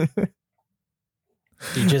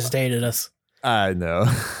 You just dated us. I know.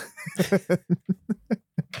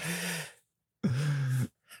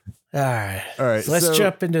 All right. So let's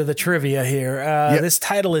jump into the trivia here. This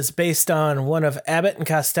title is based on one of Abbott and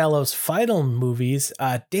Costello's final movies,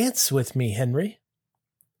 Dance With Me, Henry.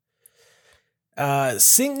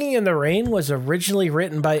 Singing in the Rain was originally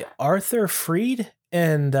written by Arthur Freed,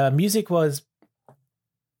 and music was,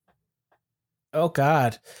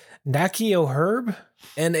 Nacio Herb,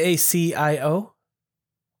 Nacio.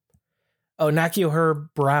 Oh, Nacio Herb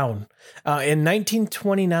Brown in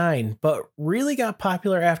 1929, but really got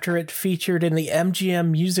popular after it featured in the MGM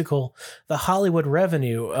musical, The Hollywood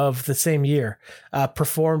Revenue of the same year,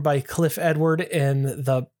 performed by Cliff Edward and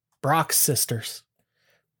the Brock sisters.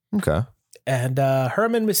 Okay. And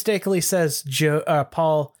Herman mistakenly says Joey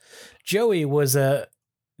was a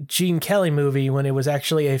Gene Kelly movie when it was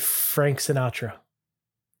actually a Frank Sinatra.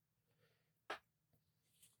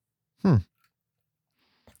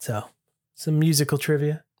 So... some musical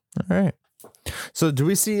trivia. All right. So do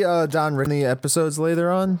we see Don Rickles episodes later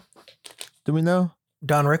on? Do we know?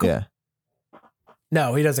 Don Rickles? Yeah.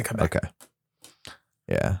 No, he doesn't come back. Okay.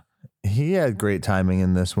 Yeah. He had great timing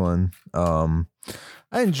in this one.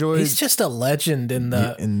 I enjoyed... He's just a legend in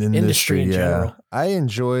the industry in general. I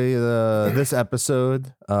enjoy this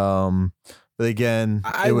episode. But again,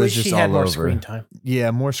 it was just all over. I wish he had more screen time. Yeah,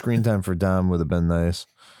 more screen time for Don would have been nice.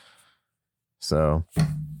 So...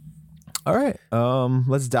 all right.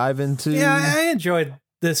 Let's dive into... Yeah, I enjoyed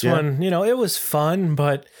this one. It was fun,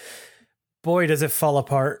 but boy, does it fall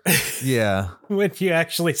apart. Yeah. When you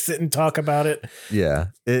actually sit and talk about it. Yeah.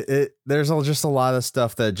 There's just a lot of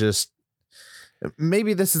stuff that just,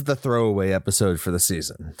 maybe this is the throwaway episode for the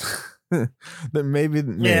season. That maybe.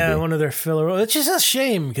 Yeah, one of their filler. It's just a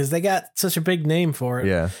shame because they got such a big name for it.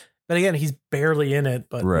 Yeah. But again, he's barely in it.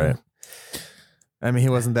 But right. I mean, he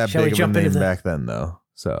wasn't that big of a name back then, though.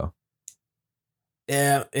 So.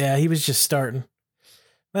 Yeah, he was just starting.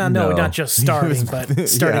 Well, no, not just starting, but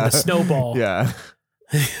starting the snowball. Yeah.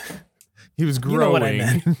 He was growing. You know what I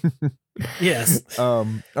meant. Yes. All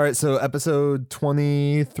right, so episode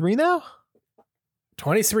 23 now?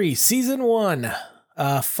 23, season 1.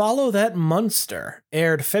 Follow That Munster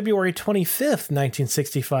aired February 25th,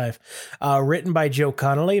 1965. Written by Joe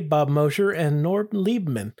Connolly, Bob Mosher, and Norm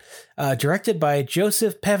Liebman. Directed by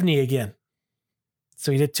Joseph Pevney again.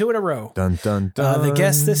 So he did 2 in a row. Dun, dun, dun. The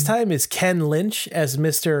guest this time is Ken Lynch as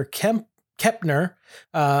Mr. Kepner,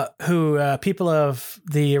 who people of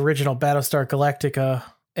the original Battlestar Galactica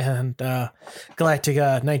and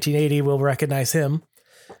Galactica 1980 will recognize him.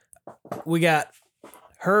 We got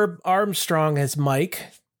Herb Armstrong as Mike,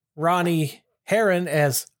 Ronnie Herron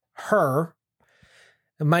as her,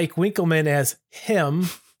 Mike Winkleman as him,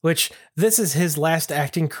 which this is his last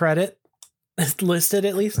acting credit. Listed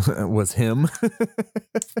at least. Was him.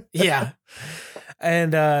 Yeah.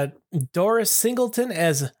 And Doris Singleton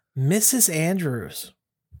as Mrs. Andrews.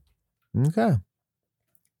 Okay.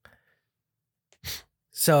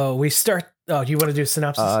 So we start. Oh, do you want to do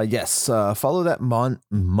synopsis? Yes. Follow That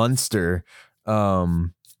Munster.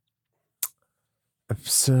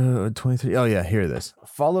 Episode 23. Oh, yeah. Here it is.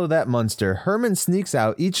 Follow That Munster. Herman sneaks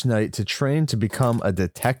out each night to train to become a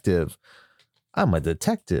detective. I'm a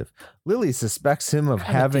detective. Lily suspects him of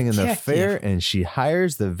having an affair, and she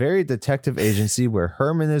hires the very detective agency where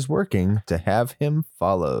Herman is working to have him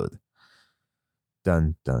followed.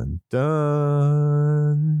 Dun, dun,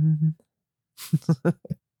 dun.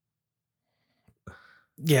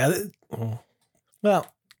 Yeah. Well,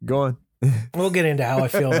 go on. We'll get into how I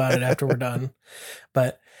feel about it after we're done.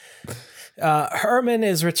 But Herman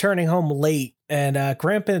is returning home late, and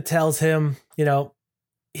Grandpa tells him,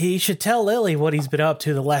 he should tell Lily what he's been up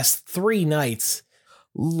to the last 3 nights.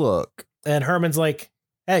 Look. And Herman's like,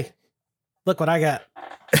 hey, look what I got.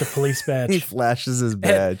 The police badge. He flashes his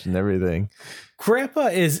badge and everything. Grandpa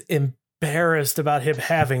is embarrassed about him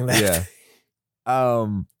having that.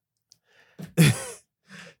 Yeah.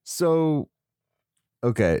 So,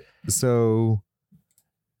 okay. So,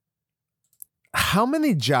 how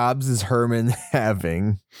many jobs is Herman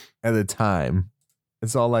having at a time?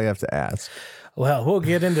 That's all I have to ask. Well, we'll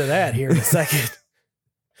get into that here in a second.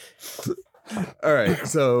 All right,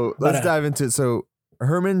 so let's dive into it. So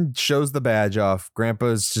Herman shows the badge off.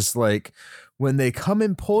 Grandpa's just like, when they come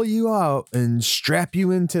and pull you out and strap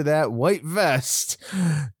you into that white vest,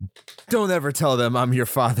 don't ever tell them I'm your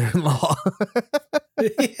father-in-law.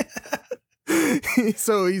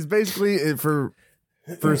 So he's basically, for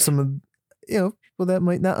some, people that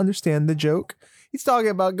might not understand the joke, he's talking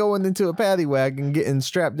about going into a paddy wagon, getting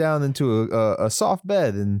strapped down into a soft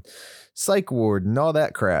bed and psych ward and all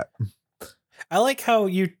that crap. I like how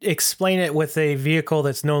you explain it with a vehicle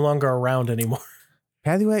that's no longer around anymore.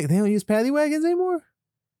 Paddy wagon? They don't use paddy wagons anymore?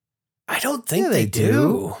 I don't think they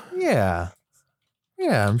do. Yeah.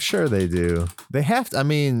 Yeah, I'm sure they do. They have to. I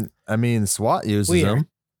mean, SWAT uses them.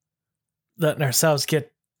 Letting ourselves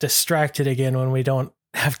get distracted again when we don't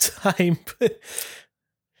have time.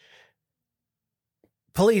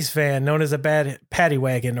 Police van known as a bad paddy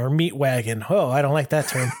wagon or meat wagon. Oh, I don't like that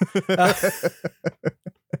term.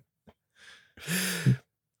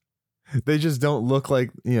 They just don't look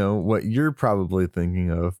like, what you're probably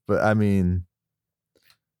thinking of. But I mean,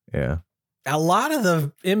 yeah. A lot of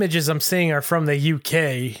the images I'm seeing are from the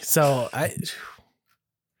UK. So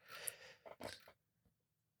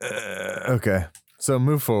okay. So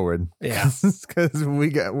move forward. Yeah. Because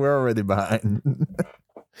we're already behind.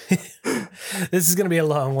 This is going to be a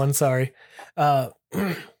long one. Sorry.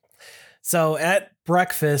 So at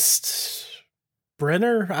breakfast,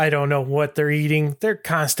 Brenner, I don't know what they're eating. They're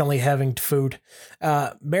constantly having food.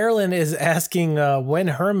 Marilyn is asking when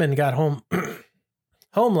Herman got home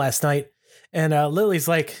last night. And Lily's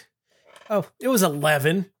like, oh, it was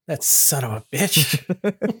 11. That son of a bitch.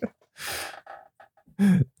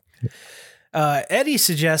 Eddie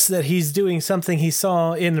suggests that he's doing something he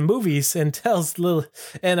saw in the movies and tells Lily,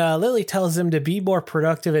 Lily tells him to be more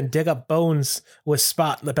productive and dig up bones with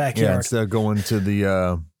Spot in the backyard. Yeah, instead of going to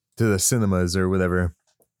the cinemas or whatever.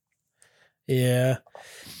 Yeah.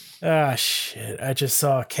 Ah, shit. I just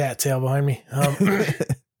saw a cattail behind me.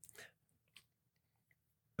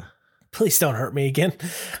 Please don't hurt me again.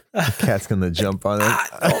 The cat's going to jump on it.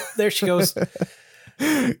 Oh, there she goes.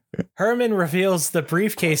 Herman reveals the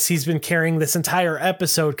briefcase he's been carrying this entire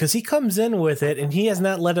episode because he comes in with it and he has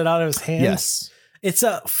not let it out of his hands. Yes. It's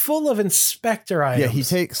full of inspector items. Yeah, he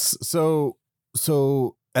takes so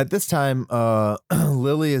at this time,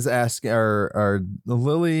 Lily is asking, or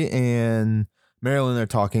Lily and Marilyn are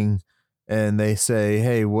talking, and they say,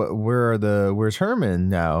 "Hey, where's Herman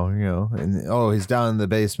now?" You know, and he's down in the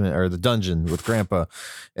basement or the dungeon with Grandpa,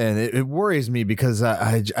 and it worries me because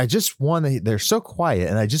I just want to. They're so quiet,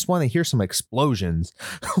 and I just want to hear some explosions.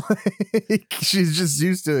 She's just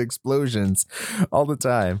used to explosions all the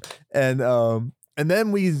time, and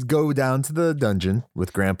then we go down to the dungeon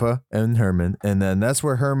with Grandpa and Herman. And then that's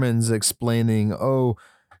where Herman's explaining,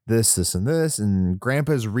 this, and this. And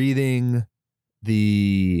Grandpa's reading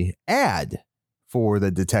the ad for the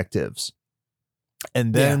detectives.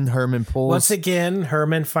 And then Herman pulls... Once again,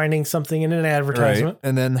 Herman finding something in an advertisement. Right.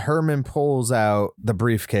 And then Herman pulls out the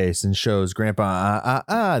briefcase and shows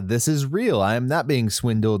Grandpa, this is real. I am not being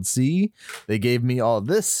swindled. See, they gave me all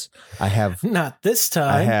this. I have... Not this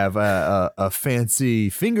time. I have a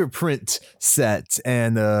fancy fingerprint set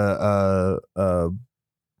and was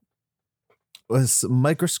a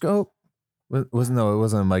microscope? It wasn't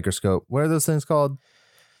a microscope. What are those things called?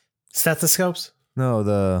 Stethoscopes? No,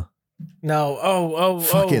 No.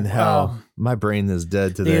 Fucking hell. My brain is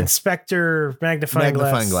dead today. The inspector magnifying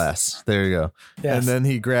glass. There you go. Yes. And then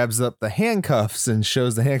he grabs up the handcuffs and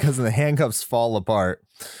shows the handcuffs, and the handcuffs fall apart.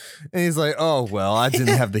 And he's like, "Oh, well, I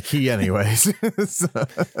didn't have the key anyways." So.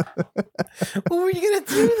 What were you going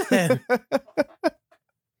to do then?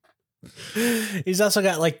 He's also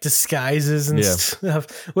got like disguises and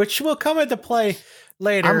stuff, which will come into play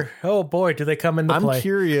later. Oh boy, do they come into play. I'm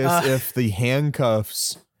curious if the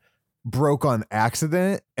handcuffs broke on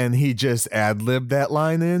accident and he just ad-libbed that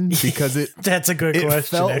line in, because that's a good question. It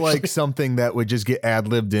felt actually. like something that would just get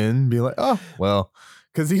ad-libbed in, be like, "Oh, well,"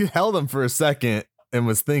 because he held them for a second and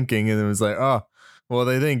was thinking, and it was like, "Oh, well,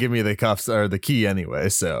 they didn't give me the cuffs or the key anyway,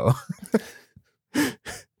 so."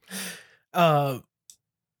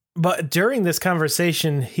 But during this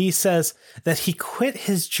conversation, he says that he quit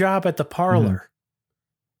his job at the parlor.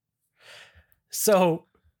 So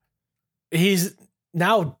he's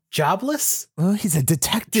now jobless? Well, he's a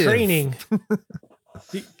detective. Training.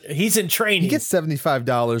 He's in training. He gets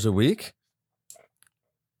 $75 a week.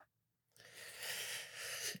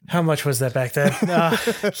 How much was that back then?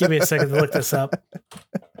 Give me a second to look this up.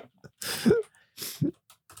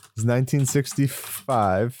 It's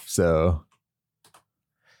 1965, so...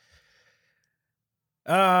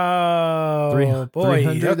 Oh, boy.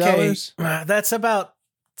 $300? Okay. That's about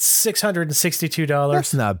 $662.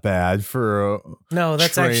 That's not bad for No,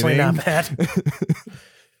 that's actually not bad.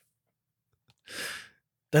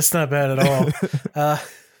 That's not bad at all.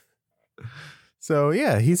 So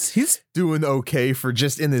yeah, he's doing okay for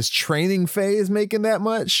just in his training phase making that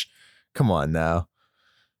much. Come on now.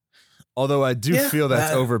 Although I do feel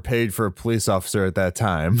that's overpaid for a police officer at that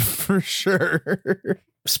time, for sure.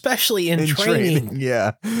 Especially in training.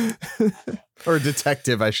 Yeah. Or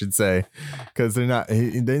detective, I should say, because they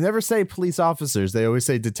never say police officers. They always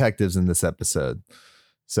say detectives in this episode.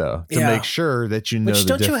 So to make sure that you know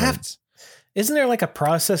the difference. Isn't there like a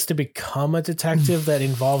process to become a detective that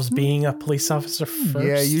involves being a police officer first?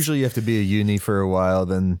 Yeah, usually you have to be a uni for a while,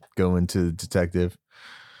 then go into detective.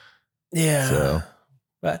 Yeah. So.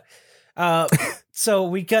 But so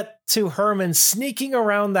we get to Herman sneaking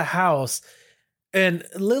around the house, and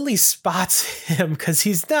Lily spots him because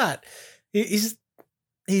he's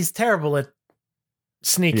terrible at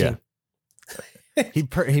sneaking. Yeah.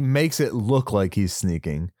 He makes it look like he's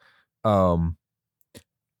sneaking. And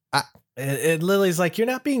Lily's like, "You're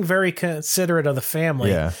not being very considerate of the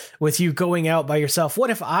family with you going out by yourself. What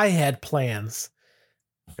if I had plans?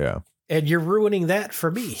 Yeah. And you're ruining that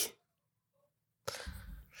for me."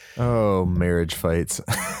 Oh, marriage fights.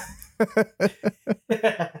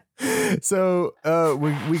 So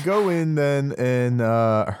we go in then, and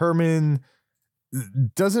Herman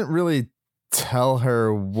doesn't really tell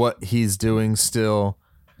her what he's doing still,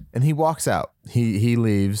 and he walks out. He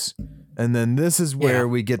leaves, and then this is where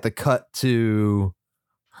we get the cut to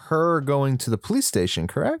her going to the police station,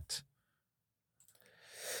 correct?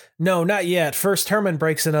 No, not yet. First, Herman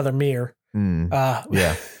breaks another mirror.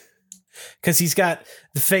 Yeah. Because he's got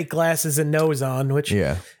the fake glasses and nose on, which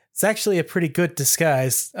it's actually a pretty good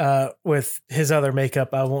disguise with his other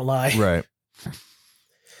makeup, I won't lie. Right.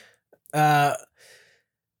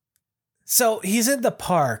 So he's in the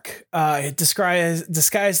park,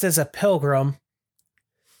 disguised as a pilgrim,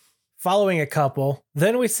 following a couple.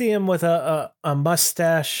 Then we see him with a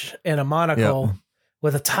mustache and a monocle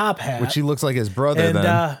with a top hat. Which he looks like his brother and,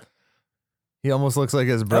 then. He almost looks like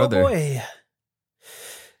his brother. Oh boy.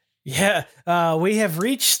 Yeah, we have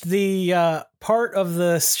reached the part of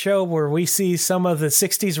the show where we see some of the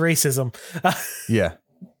 60s racism. Yeah.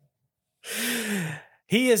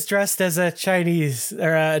 He is dressed as a Chinese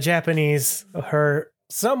or a Japanese or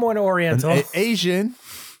someone Oriental. Asian.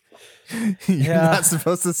 You're not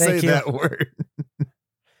supposed to say that word.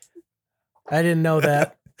 I didn't know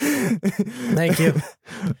that. Thank you.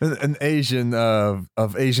 An Asian of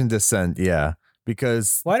Asian descent, yeah.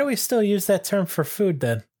 Because why do we still use that term for food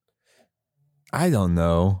then? I don't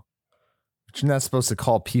know. But you're not supposed to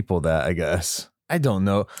call people that, I guess. I don't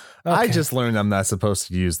know. Okay. I just learned I'm not supposed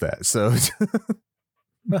to use that. So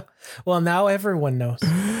well, now everyone knows.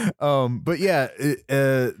 But yeah,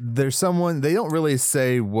 there's someone, they don't really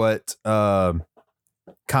say what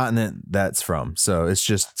continent that's from. So it's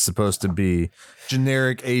just supposed to be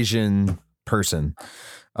generic Asian person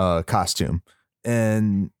costume.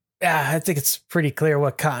 And yeah, I think it's pretty clear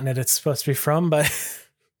what continent it's supposed to be from, but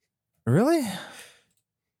really?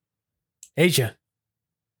 Asia.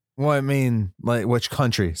 Well, I mean, like which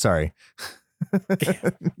country? Sorry.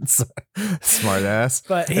 Smart ass.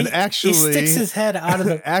 But he sticks his head out of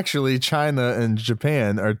the. Actually, China and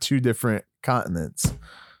Japan are two different continents.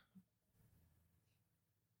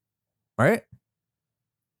 Right?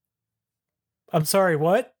 I'm sorry,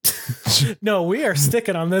 what? No, we are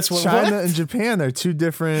sticking on this one. China and Japan are two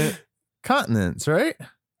different continents, right?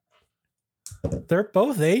 They're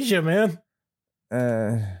both Asia, man.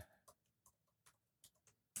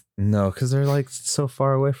 No, because they're like so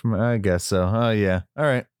far away from it. I guess so. Oh, yeah. All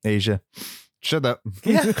right. Asia. Shut up.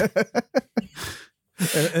 Yeah.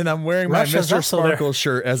 and I'm wearing my Mr. Sparkle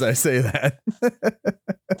shirt as I say that.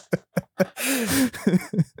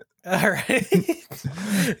 All right.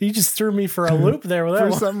 You just threw me for a loop there with that For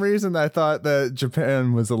one. some reason, I thought that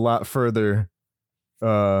Japan was a lot further.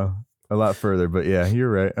 But yeah,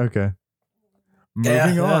 you're right. Okay.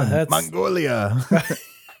 Moving on. Mongolia.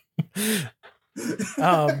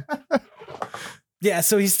 Yeah,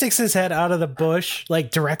 so he sticks his head out of the bush,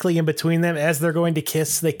 like directly in between them as they're going to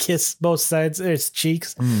kiss. They kiss both sides of his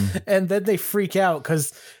cheeks, and then they freak out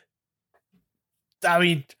because, I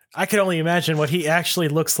mean, I can only imagine what he actually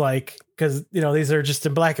looks like because, you know, these are just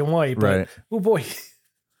in black and white. But, right. Oh, boy.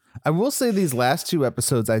 I will say these last two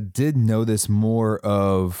episodes, I did notice more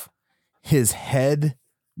of his head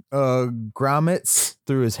grommets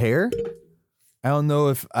through his hair. I don't know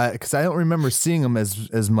if because I don't remember seeing him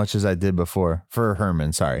as much as I did before for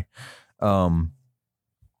Herman. Sorry. Yeah.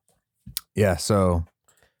 So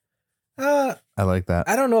I like that.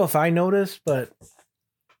 I don't know if I noticed, but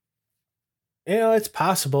you know, it's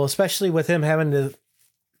possible, especially with him having to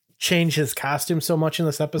change his costume so much in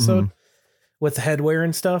this episode with the headwear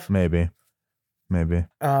and stuff. Maybe.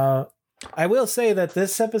 I will say that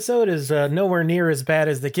this episode is nowhere near as bad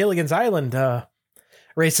as the Gilligan's Island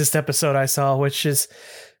racist episode I saw, which is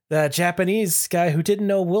the Japanese guy who didn't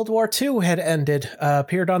know World War II had ended,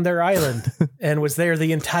 appeared on their island and was there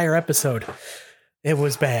the entire episode. It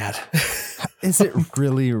was bad. Is it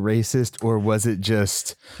really racist, or was it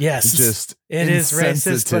just yes, it is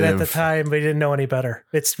racist, but at the time we didn't know any better.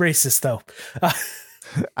 It's racist though.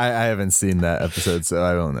 I haven't seen that episode, so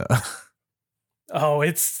I don't know. Oh,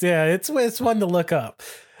 it's one to look up.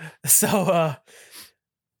 So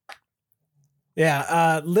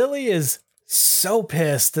Lily is so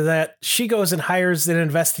pissed that she goes and hires an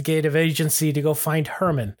investigative agency to go find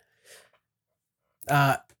Herman.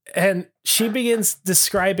 And she begins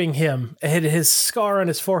describing him. His scar on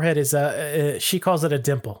his forehead is she calls it a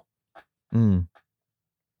dimple.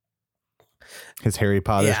 His Harry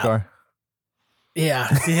Potter scar. Yeah.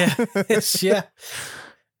 Yeah.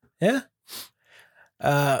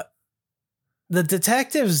 The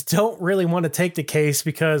detectives don't really want to take the case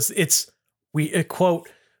because it's quote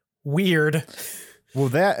weird. Well,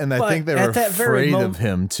 that, and I think they were afraid of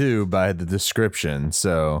him too by the description.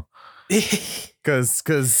 So,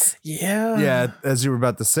 because as you were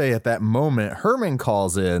about to say, at that moment, Herman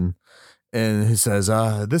calls in and he says,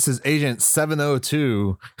 "This is Agent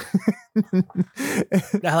 702."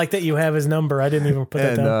 I like that you have his number. I didn't even put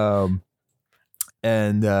that down.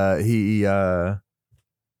 And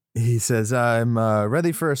he says, "I'm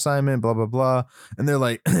ready for assignment, blah, blah, blah." And they're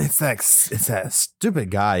like, it's that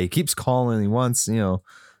stupid guy. He keeps calling. He wants,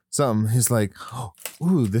 something. He's like,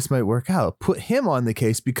 "Ooh, this might work out. Put him on the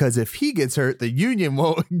case because if he gets hurt, the union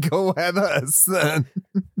won't go at us." And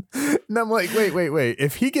I'm like, wait.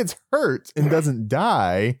 If he gets hurt and doesn't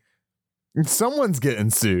die, Someone's getting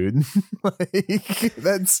sued. Like,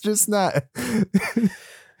 that's just not.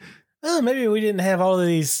 Well, maybe we didn't have all of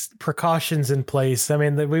these precautions in place. I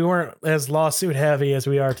mean, we weren't as lawsuit heavy as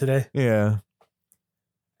we are today. Yeah.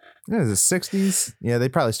 It was the 60s. Yeah, they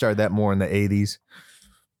probably started that more in the 80s.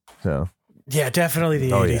 So. Yeah, definitely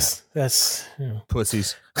the 80s. Yeah. That's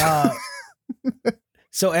pussies.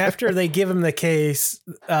 So after they give him the case,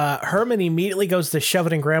 Herman immediately goes to shove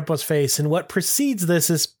it in Grandpa's face. And what precedes this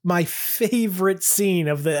is my favorite scene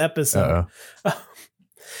of the episode.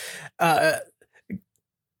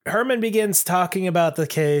 Herman begins talking about the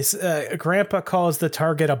case. Grandpa calls the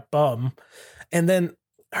target a bum. And then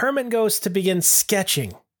Herman goes to begin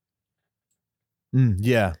sketching.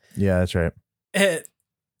 Yeah, that's right.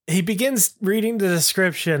 He begins reading the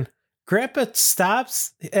description. Grandpa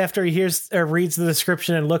stops after he hears or reads the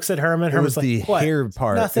description and looks at Herman. Herman's like, the what? hair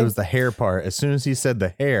part. Nothing? It was the hair part. As soon as he said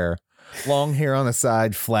the hair, long hair on the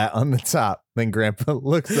side, flat on the top, then Grandpa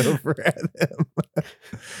looks over at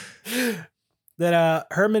him. That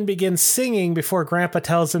Herman begins singing before Grandpa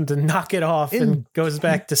tells him to knock it off and goes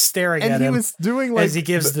back to staring at him. And he was doing like as he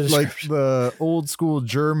gives the like the old school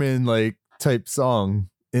German like type song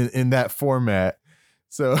in that format.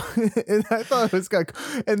 So and I thought it was kind of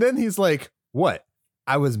cool. And then he's like, "What?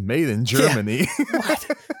 I was made in Germany." Yeah.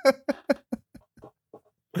 What?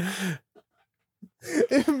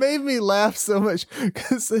 It made me laugh so much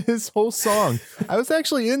because his whole song, I was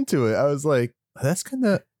actually into it. I was like, "That's kind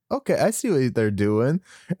of okay. I see what they're doing."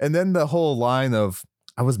 And then the whole line of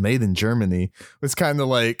 "I was made in Germany" was kind of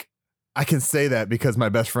like, I can say that because my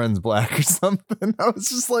best friend's black or something. I was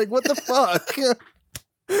just like, "What the fuck?"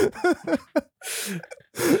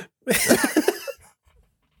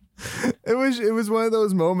 It was one of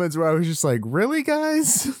those moments where I was just like, really,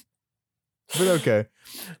 guys? But okay.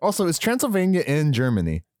 Also, is Transylvania in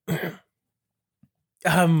Germany?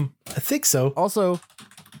 I think so. Also,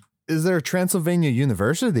 is there a Transylvania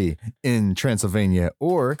University in Transylvania,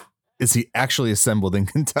 or is he actually assembled in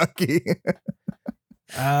Kentucky?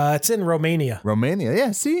 It's in Romania. Romania,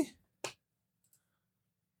 yeah, see?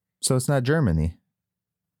 So it's not Germany.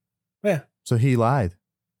 Yeah. So he lied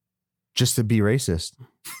just to be racist.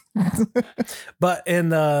 But in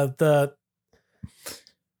the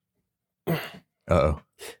Uh-oh.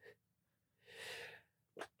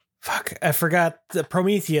 Fuck, I forgot the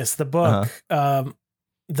Prometheus, the book.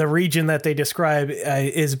 The region that they describe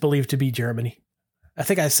is believed to be Germany. I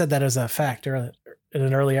think I said that as a fact in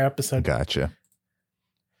an earlier episode. Gotcha.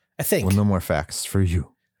 I think. Well, no more facts for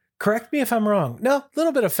you. Correct me if I'm wrong. No, a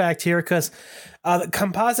little bit of fact here, because the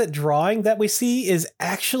composite drawing that we see is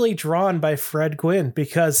actually drawn by Fred Gwynne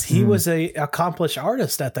because he was a accomplished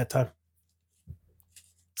artist at that time.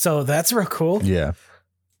 So that's real cool. Yeah.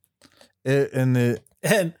 And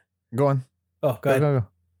go on. Oh, go ahead. Go.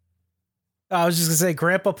 I was just gonna say,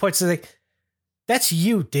 Grandpa points like, "That's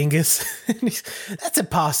you, dingus." That's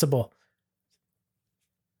impossible.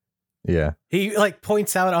 Yeah. He like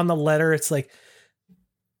points out on the letter. It's like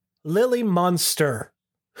Lily Munster.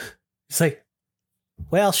 It's like,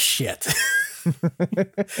 well, shit.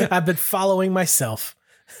 I've been following myself.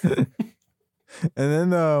 And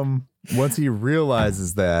then once he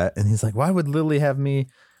realizes that, and he's like, "Why would Lily have me?"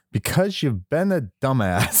 Because you've been a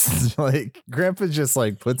dumbass. Like, Grandpa just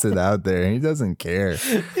like puts it out there. He doesn't care.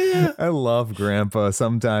 Yeah. I love Grandpa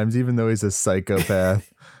sometimes, even though he's a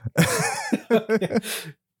psychopath.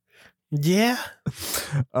 Yeah.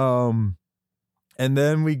 And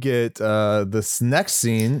then we get this next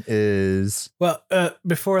scene is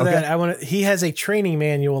before that, he has a training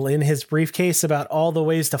manual in his briefcase about all the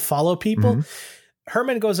ways to follow people. Mm-hmm.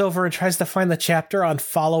 Herman goes over and tries to find the chapter on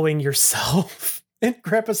following yourself. And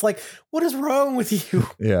Grandpa's like, "What is wrong with you?"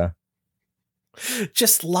 Yeah.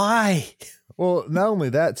 Just lie. Well, not only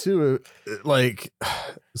that too, like,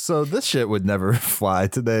 so this shit would never fly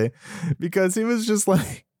today because he was just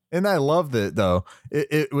like, and I loved it though.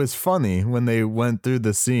 It was funny when they went through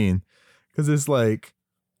the scene because it's like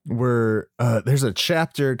there's a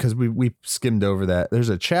chapter because we skimmed over that. There's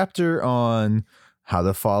a chapter on how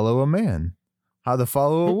to follow a man. How to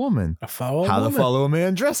follow a woman. To follow a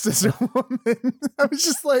man dressed as a woman. I was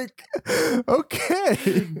just like,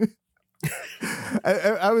 okay.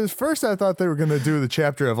 I thought they were going to do the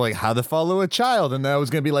chapter of like how to follow a child. And I was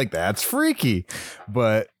going to be like, that's freaky.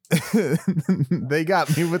 But they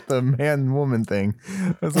got me with the man woman thing.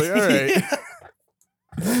 I was like, all right.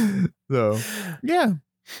 Yeah. So, yeah.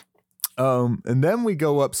 And then we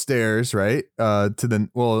go upstairs, right? It's like the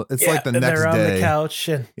next day. They're on the couch.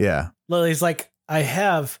 And yeah. Lily's like, "I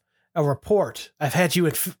have a report. I've had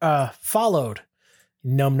you followed."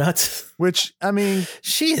 Numbnuts. Which, I mean,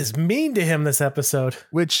 she is mean to him this episode.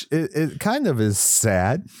 Which it kind of is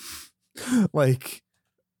sad. Like,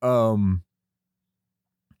 I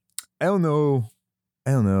don't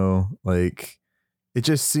know. Like, it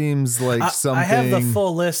just seems like something. I have the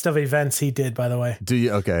full list of events he did, by the way. Do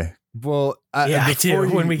you? Okay. Well, I do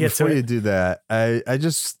when we get to it. Before you do that, I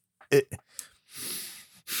just it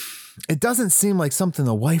doesn't seem like something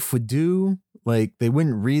a wife would do. Like, they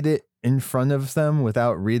wouldn't read it in front of them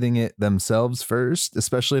without reading it themselves first,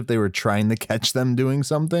 especially if they were trying to catch them doing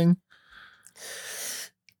something.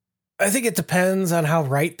 I think it depends on how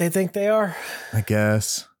right they think they are. I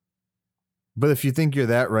guess. But if you think you're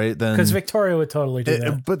that right, then... Because Victoria would totally do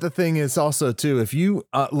that. But the thing is also, too, if you...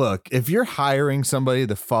 look, if you're hiring somebody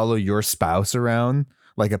to follow your spouse around,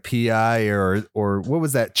 like a PI or what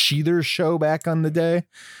was that Cheaters show back on the day?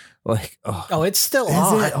 Like, it's still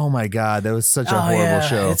on. It? Oh, my God. That was such a horrible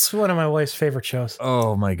show. It's one of my wife's favorite shows.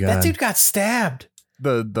 Oh, my God. That dude got stabbed.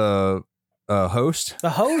 The host? The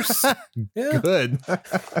host. Yeah. Good.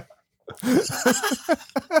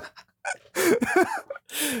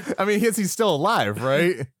 I mean, he's still alive,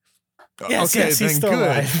 right? Yes, okay, yes, he's still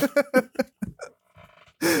alive.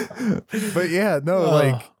 But yeah, no,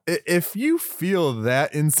 like if you feel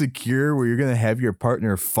that insecure where you're going to have your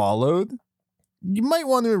partner followed, you might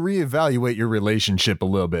want to reevaluate your relationship a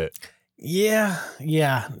little bit. Yeah.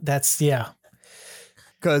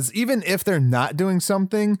 Because even if they're not doing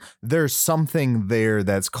something, there's something there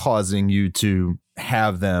that's causing you to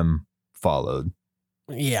have them followed.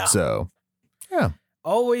 Yeah. So, yeah.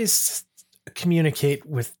 Always communicate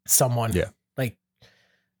with someone. Yeah. Like,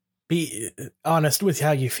 be honest with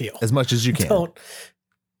how you feel. As much as you can.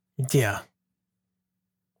 Yeah.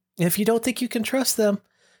 If you don't think you can trust them,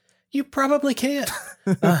 you probably can't.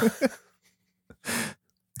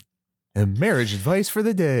 And marriage advice for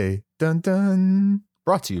the day. Dun dun.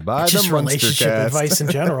 Brought to you by just the Munster relationship cast. Advice in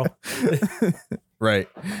general. Right.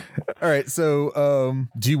 All right. So,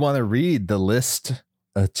 do you want to read the list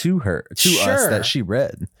to us that she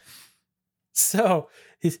read? So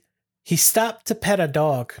he stopped to pet a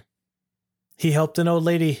dog. He helped an old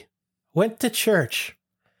lady. Went to church.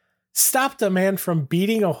 Stopped a man from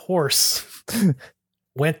beating a horse.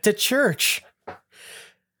 Went to church.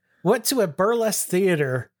 Went to a burlesque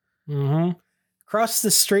theater. Mm-hmm. Crossed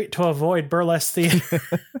the street to avoid burlesque theater.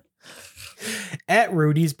 At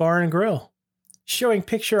Rudy's Bar and Grill. Showing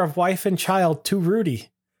picture of wife and child to Rudy.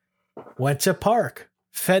 Went to park.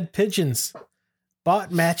 Fed pigeons.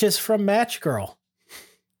 Bought matches from Match Girl.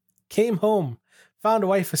 Came home. Found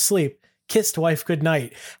wife asleep. Kissed wife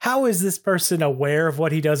goodnight. How is this person aware of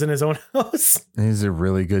what he does in his own house? He's a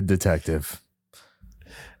really good detective.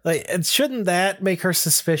 Like, and shouldn't that make her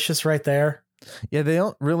suspicious right there? Yeah, they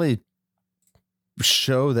don't really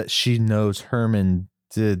show that she knows Herman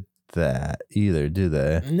did that either, do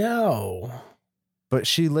they? No. But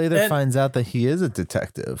she later finds out that he is a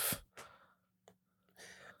detective.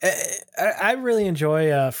 I really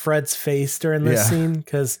enjoy Fred's face during this scene,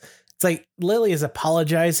 because it's like Lily is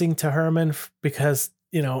apologizing to Herman because,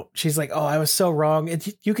 you know, she's like, oh, I was so wrong.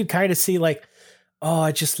 And you could kind of see like, oh,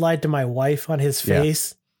 I just lied to my wife on his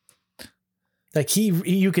face. Yeah. Like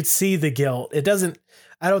you could see the guilt. It doesn't,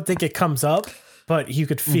 I don't think it comes up, but you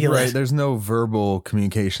could feel it. Right. There's no verbal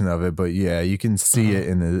communication of it, but yeah, you can see it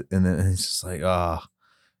and it's just like, ah.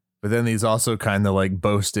 But then he's also kind of like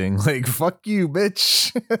boasting, like, fuck you,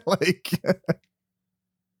 bitch. Like,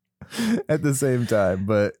 at the same time.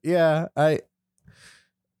 But yeah,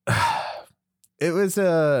 it was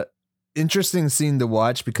a interesting scene to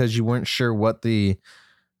watch because you weren't sure what the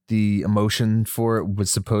emotion for it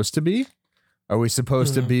was supposed to be. Are we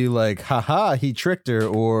supposed to be like, haha, he tricked her,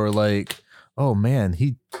 or like, oh man,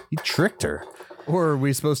 he tricked her? Or are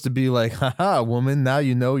we supposed to be like, haha, woman, now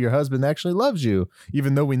you know your husband actually loves you,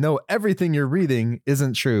 even though we know everything you're reading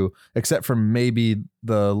isn't true, except for maybe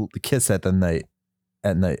the kiss at night.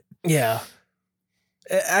 Yeah.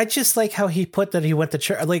 I just like how he put that he went to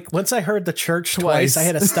church. Like, once I heard the church twice, I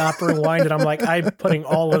had to stop, rewind, and I'm like, I'm putting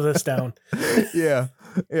all of this down. Yeah.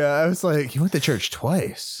 Yeah. I was like, he went to church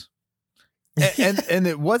twice. And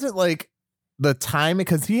it wasn't like the time,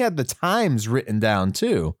 because he had the times written down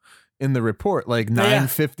too in the report, like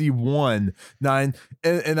 9:51, 9.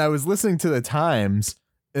 And I was listening to the times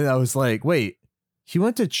and I was like, wait, he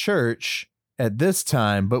went to church at this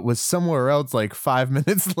time, but was somewhere else like 5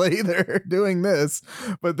 minutes later doing this,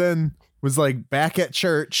 but then was like back at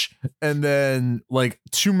church. And then like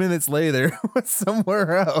 2 minutes later was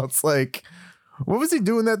somewhere else. Like, what was he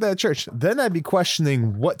doing at that church? Then I'd be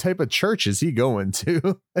questioning what type of church is he going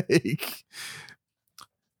to? Like,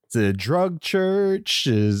 It's a drug church.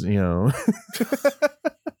 Is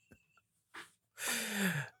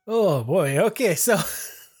Oh boy. Okay, so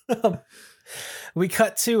we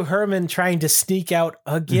cut to Herman trying to sneak out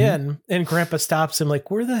again, and Grandpa stops him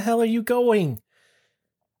like, "Where the hell are you going?"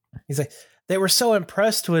 He's like, "They were so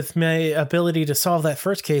impressed with my ability to solve that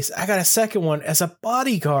first case, I got a second one as a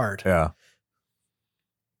bodyguard." Yeah.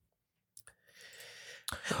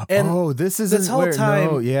 And this isn't this whole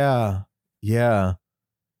time. No, yeah.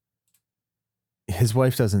 His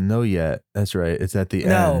wife doesn't know yet. That's right. It's at the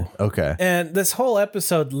end. Okay. And this whole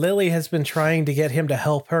episode, Lily has been trying to get him to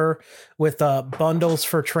help her with Bundles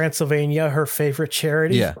for Transylvania, her favorite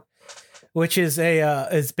charity. Yeah. Which is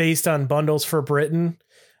is based on Bundles for Britain,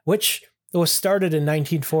 which was started in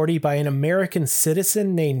 1940 by an American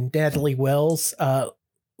citizen named Natalie Wells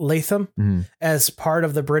Latham as part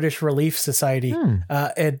of the British Relief Society.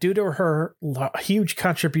 And due to her huge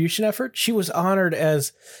contribution effort, she was honored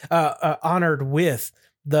with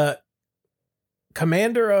the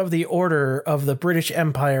Commander of the Order of the British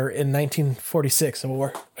Empire in 1946.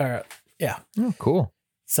 Yeah. Oh, cool.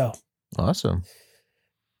 So awesome.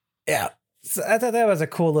 Yeah. So I thought that was a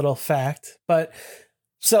cool little fact. But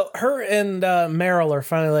so her and Meryl are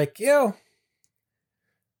finally like, we're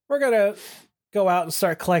going to go out and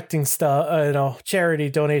start collecting stuff, charity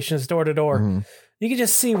donations door to door. You can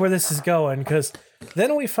just see where this is going, because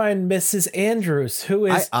then we find Mrs. Andrews, who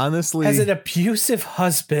is has an abusive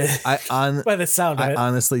husband. By the sound of it, I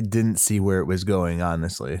honestly didn't see where it was going.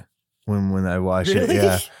 Honestly, when I watched Really? it,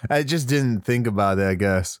 yeah, I just didn't think about it. I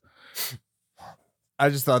guess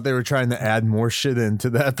I just thought they were trying to add more shit into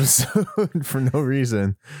the episode for no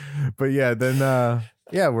reason. But yeah, then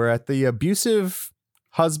we're at the abusive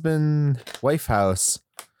husband wife house,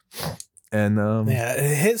 and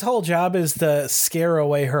his whole job is to scare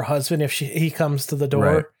away her husband if he comes to the door.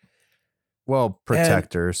 Right. Well,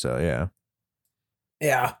 protect her. So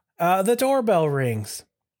yeah. The doorbell rings.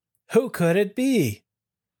 Who could it be?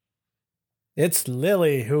 It's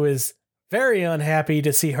Lily, who is very unhappy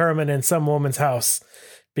to see Herman in some woman's house,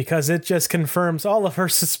 because it just confirms all of her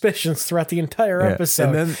suspicions throughout the entire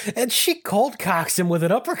episode. And she cold cocks him with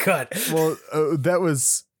an uppercut. Well, that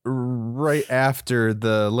was right after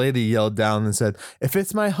the lady yelled down and said, "If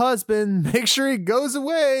it's my husband, make sure he goes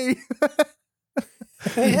away."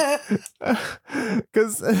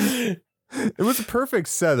 Because it was a perfect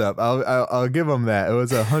setup. I'll give them that. It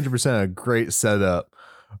was 100% a great setup.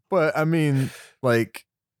 But I mean, like,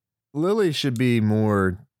 Lily should be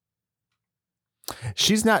more.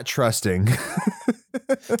 She's not trusting.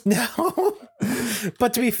 No.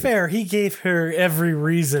 But to be fair, he gave her every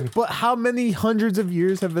reason. But how many hundreds of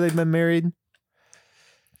years have they been married?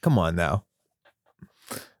 Come on now.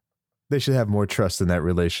 They should have more trust in that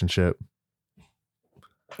relationship.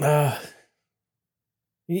 There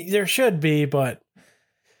should be, but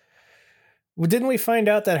didn't we find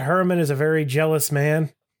out that Herman is a very jealous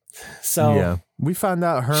man? So yeah, we found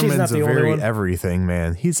out Herman's a very everything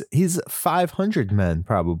man. He's 500 men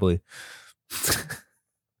probably.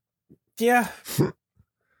 Yeah.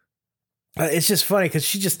 It's just funny because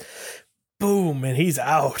she just boom and he's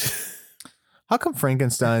out. How come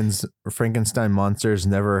Frankenstein monsters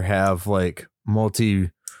never have like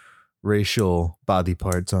multi-racial body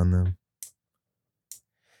parts on them?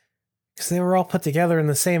 Because they were all put together in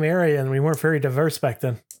the same area and we weren't very diverse back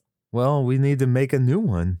then. Well, we need to make a new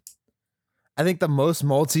one. I think the most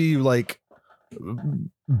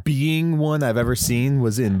being one I've ever seen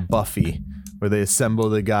was in Buffy, where they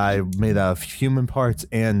assembled a guy made out of human parts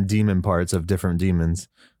and demon parts of different demons.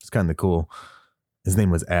 It's kind of cool. His name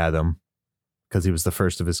was Adam because he was the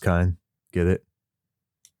first of his kind. Get it?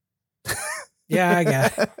 Yeah, I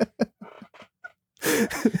got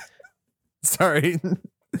it. Sorry.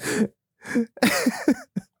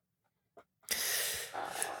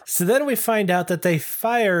 So then we find out that they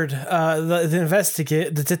fired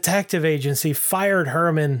the detective agency fired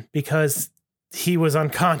Herman because he was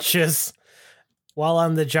unconscious while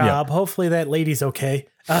on the job. Yeah. Hopefully that lady's okay.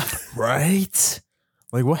 Right?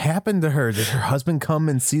 Like, what happened to her? Did her husband come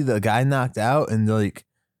and see the guy knocked out and like,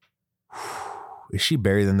 is she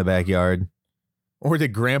buried in the backyard? Or did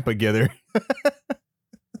Grandpa get her?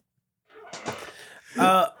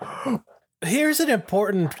 Here's an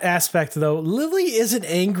important aspect, though. Lily isn't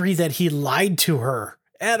angry that he lied to her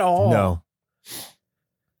at all. No.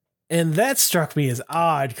 And that struck me as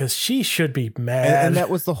odd because she should be mad. And that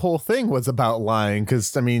was the whole thing, was about lying.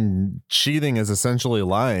 Because, I mean, cheating is essentially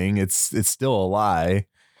lying. It's still a lie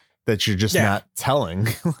that you're just not telling.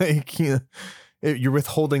 Like, you're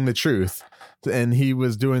withholding the truth. And he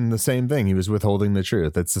was doing the same thing. He was withholding the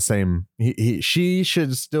truth. It's the same. She should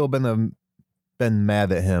have still been been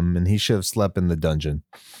mad at him, and he should have slept in the dungeon.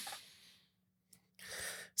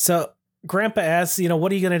 So Grandpa asks,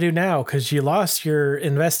 what are you going to do now? Because you lost your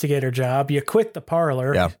investigator job. You quit the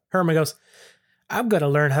parlor. Yeah. Herman goes, I'm going to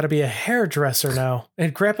learn how to be a hairdresser now.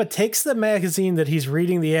 And Grandpa takes the magazine that he's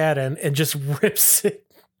reading the ad in and just rips it.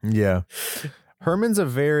 Yeah. Herman's a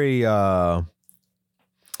very,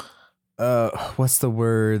 what's the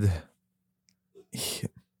word?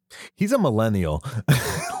 He's a millennial.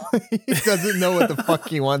 He doesn't know what the fuck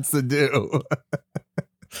he wants to do.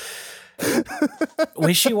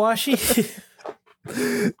 Wishy-washy.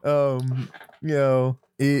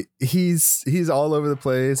 He's all over the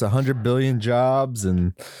place, 100 billion jobs,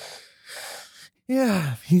 and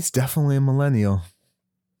yeah, he's definitely a millennial.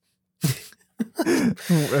 Yeah,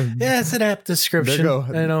 it's an apt description.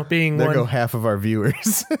 Being there one. go half of our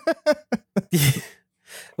viewers.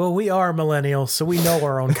 Well, we are millennials, so we know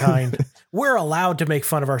our own kind. We're allowed to make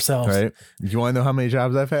fun of ourselves. Right? You want to know how many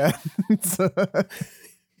jobs I've had?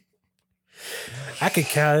 I could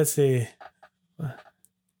count. Let's see.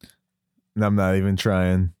 And I'm not even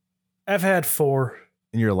trying. I've had 4.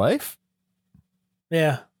 In your life?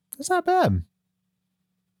 Yeah. That's not bad.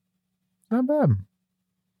 Not bad.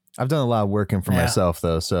 I've done a lot of working for myself,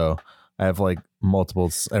 though, so I have like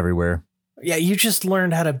multiples everywhere. Yeah, you just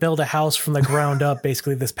learned how to build a house from the ground up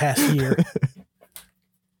basically this past year.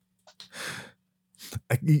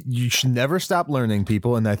 You should never stop learning,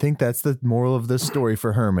 people, and I think that's the moral of this story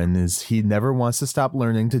for Herman is he never wants to stop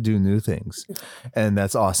learning to do new things, and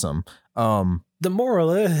that's awesome. The moral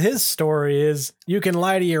of his story is you can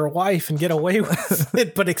lie to your wife and get away with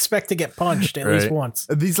it, but expect to get punched at least once.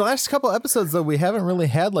 These last couple episodes, though, we haven't really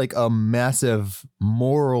had like a massive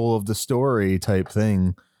moral of the story type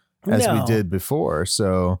thing as we did before.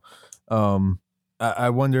 So I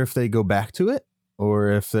wonder if they go back to it or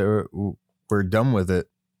if we're done with it.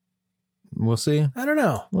 We'll see. I don't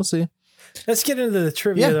know. We'll see. Let's get into the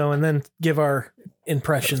trivia, though, and then give our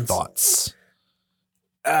impressions. Thoughts.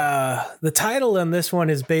 The title on this one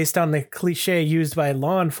is based on the cliche used by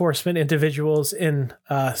law enforcement individuals in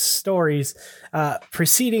stories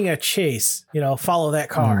preceding a chase. Follow that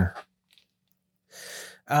car.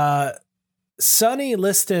 Sonny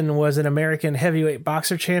Liston was an American heavyweight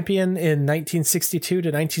boxer champion in 1962 to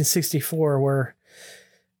 1964, where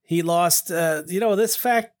he lost. This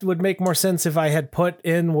fact would make more sense if I had put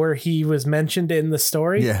in where he was mentioned in the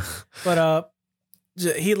story. Yeah, but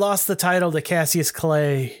he lost the title to Cassius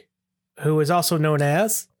Clay, who is also known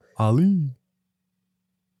as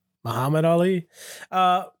Muhammad Ali.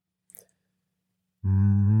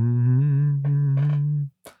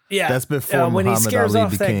 Yeah, that's before when Muhammad he scares Ali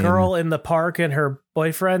off that girl in the park and her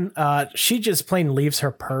boyfriend, she just plain leaves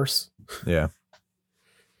her purse. Yeah.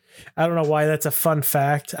 I don't know why that's a fun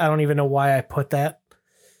fact. I don't even know why I put that.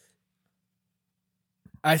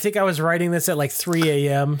 I think I was writing this at like 3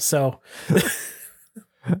 a.m. So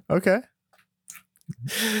okay.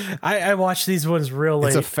 I watch these ones real late.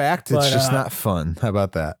 It's a fact. It's just not fun. How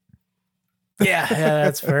about that? Yeah,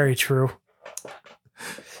 that's very true.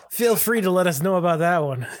 Feel free to let us know about that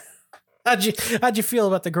one. How'd you feel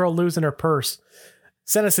about the girl losing her purse?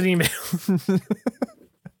 Send us an email.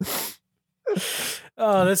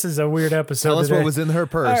 Oh, this is a weird episode. Tell us today. what was in her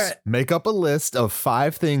purse. Right. Make up a list of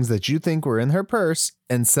 5 things that you think were in her purse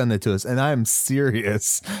and send it to us. And I'm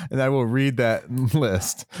serious. And I will read that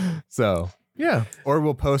list. So, yeah. Or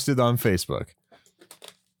we'll post it on Facebook.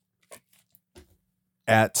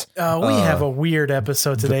 We have a weird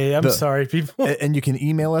episode today. I'm sorry, people. And you can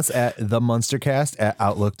email us at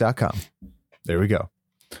themunstercast@outlook.com. There we go.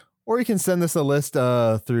 Or you can send us a list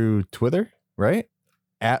through Twitter, right?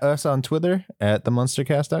 At us on Twitter at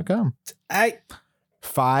themunstercast.com.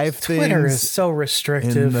 5 things. Twitter is so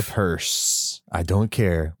restrictive. In the purse. I don't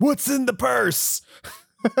care. What's in the purse?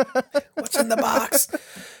 What's in the box?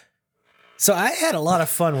 So I had a lot of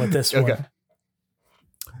fun with this one. Okay.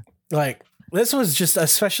 Like, this was just,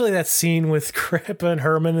 especially that scene with Grandpa and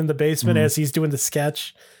Herman in the basement as he's doing the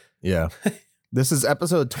sketch. Yeah. This is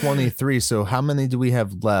episode 23. So how many do we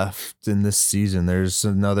have left in this season? There's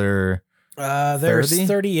another... there's 30?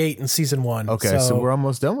 38 in season 1. Okay, so we're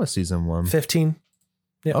almost done with season 1. 15.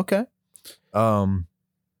 Yeah. Okay.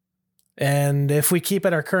 And if we keep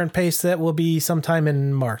at our current pace, that will be sometime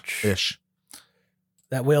in March. Ish.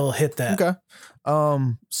 That will hit that. Okay.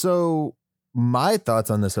 So my thoughts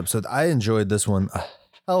on this episode, I enjoyed this one a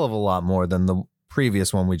hell of a lot more than the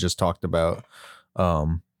previous one we just talked about.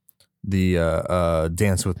 The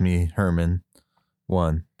Dance With Me, Herman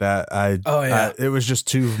one that it was just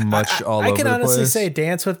too much all over the place. I can honestly say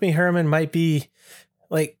Dance With Me, Herman might be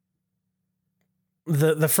like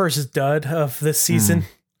the first dud of this season.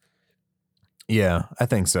 Yeah, I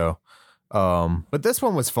think so. But this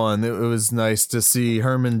one was fun. It was nice to see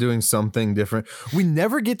Herman doing something different. We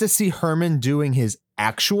never get to see Herman doing his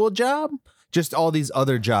actual job, just all these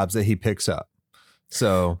other jobs that he picks up.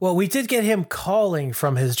 So, well, we did get him calling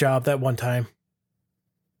from his job that one time.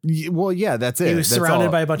 Well, yeah, that's it. He was surrounded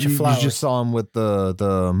by a bunch of flowers. You just saw him with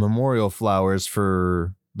the memorial flowers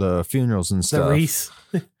for the funerals and stuff. The wreath.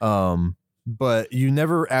 But you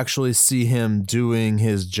never actually see him doing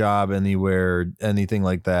his job anywhere, anything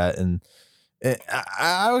like that. And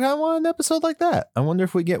I kind of want an episode like that. I wonder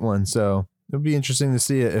if we get one. So it'll be interesting to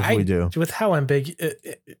see it if we do. With how vague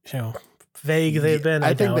they've been.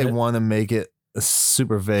 I think they want to make it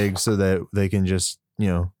super vague so that they can just,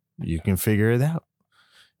 you can figure it out.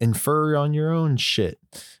 Infer on your own shit.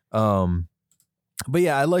 But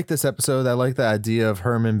yeah, I like this episode. I like the idea of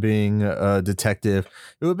Herman being a detective.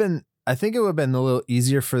 I think it would have been a little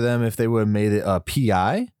easier for them if they would have made it a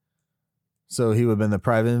PI. So he would have been the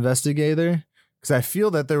private investigator. Because I feel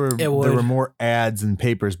that there were more ads and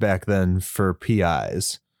papers back then for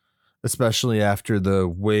PIs, especially after the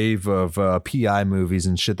wave of PI movies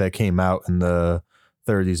and shit that came out in the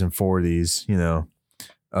 30s and 40s,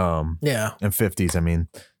 yeah, and 50s. I mean,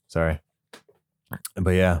 sorry,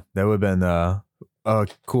 but yeah, that would have been a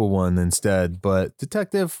cool one instead. But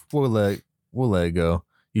detective, we'll let it go.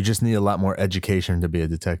 You just need a lot more education to be a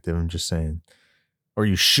detective. I'm just saying. Or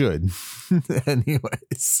you should.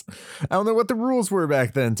 Anyways. I don't know what the rules were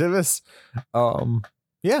back then, Tivis.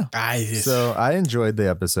 Yeah. So I enjoyed the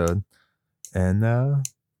episode. And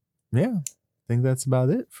yeah, I think that's about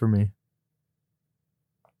it for me.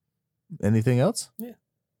 Anything else? Yeah.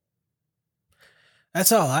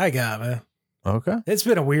 That's all I got, man. Okay. It's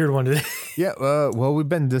been a weird one today. Yeah, well, we've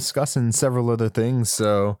been discussing several other things,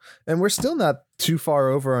 and we're still not too far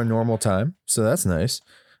over our normal time, so that's nice.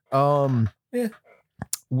 Yeah.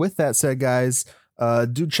 With that said, guys,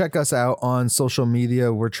 do check us out on social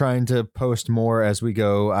media. We're trying to post more as we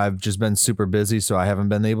go. I've just been super busy, so I haven't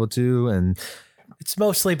been able to, and it's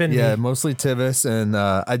mostly been me. Mostly Tivis, and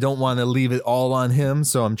I don't want to leave it all on him,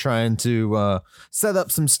 so I'm trying to set up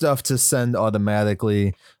some stuff to send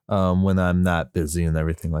automatically when I'm not busy and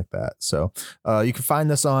everything like that. So you can find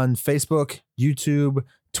us on Facebook, YouTube,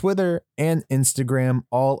 Twitter, and Instagram,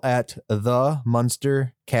 all at The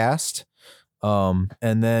Munster Cast.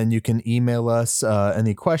 And then you can email us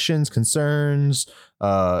any questions, concerns,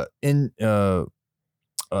 opinions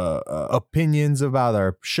about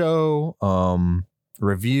our show,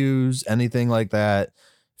 reviews, anything like that.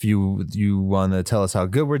 If you want to tell us how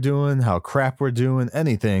good we're doing, how crap we're doing,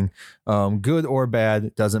 anything, good or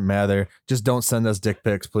bad, doesn't matter. Just don't send us dick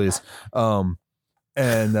pics, please.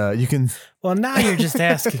 And you can. Well, now you're just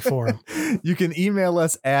asking for them. You can email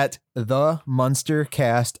us at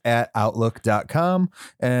themunstercast@outlook.com.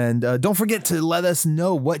 And don't forget to let us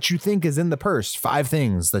know what you think is in the purse. 5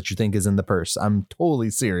 things that you think is in the purse. I'm totally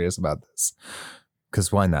serious about this.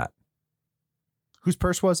 Because why not? Whose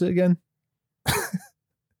purse was it again?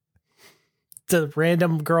 The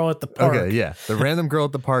random girl at the park. Okay, yeah. The random girl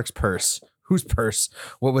at the park's purse. Whose purse?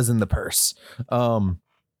 What was in the purse? All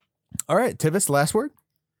right, Tivis, last word?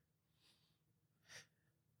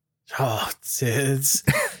 Oh, it's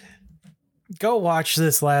go watch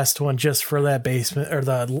this last one just for that basement or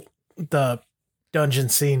the dungeon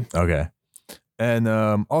scene. Okay. And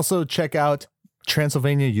also check out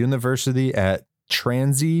Transylvania University at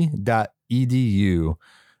transy.edu.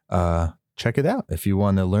 Check it out if you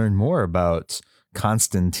want to learn more about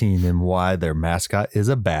Constantine and why their mascot is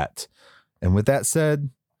a bat. And with that said,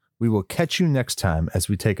 we will catch you next time as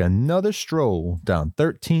we take another stroll down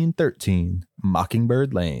 1313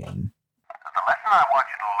 Mockingbird Lane. The lesson I want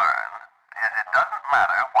you to learn is it doesn't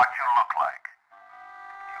matter what you look like.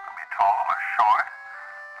 You can be tall or short,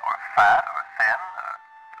 or fat or thin, or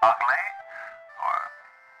ugly, or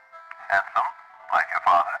handsome, like your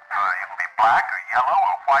father. Or you can be black or yellow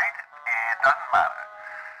or white. It doesn't matter.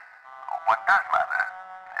 What does matter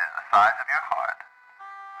is the size of your heart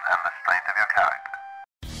and the strength of your character.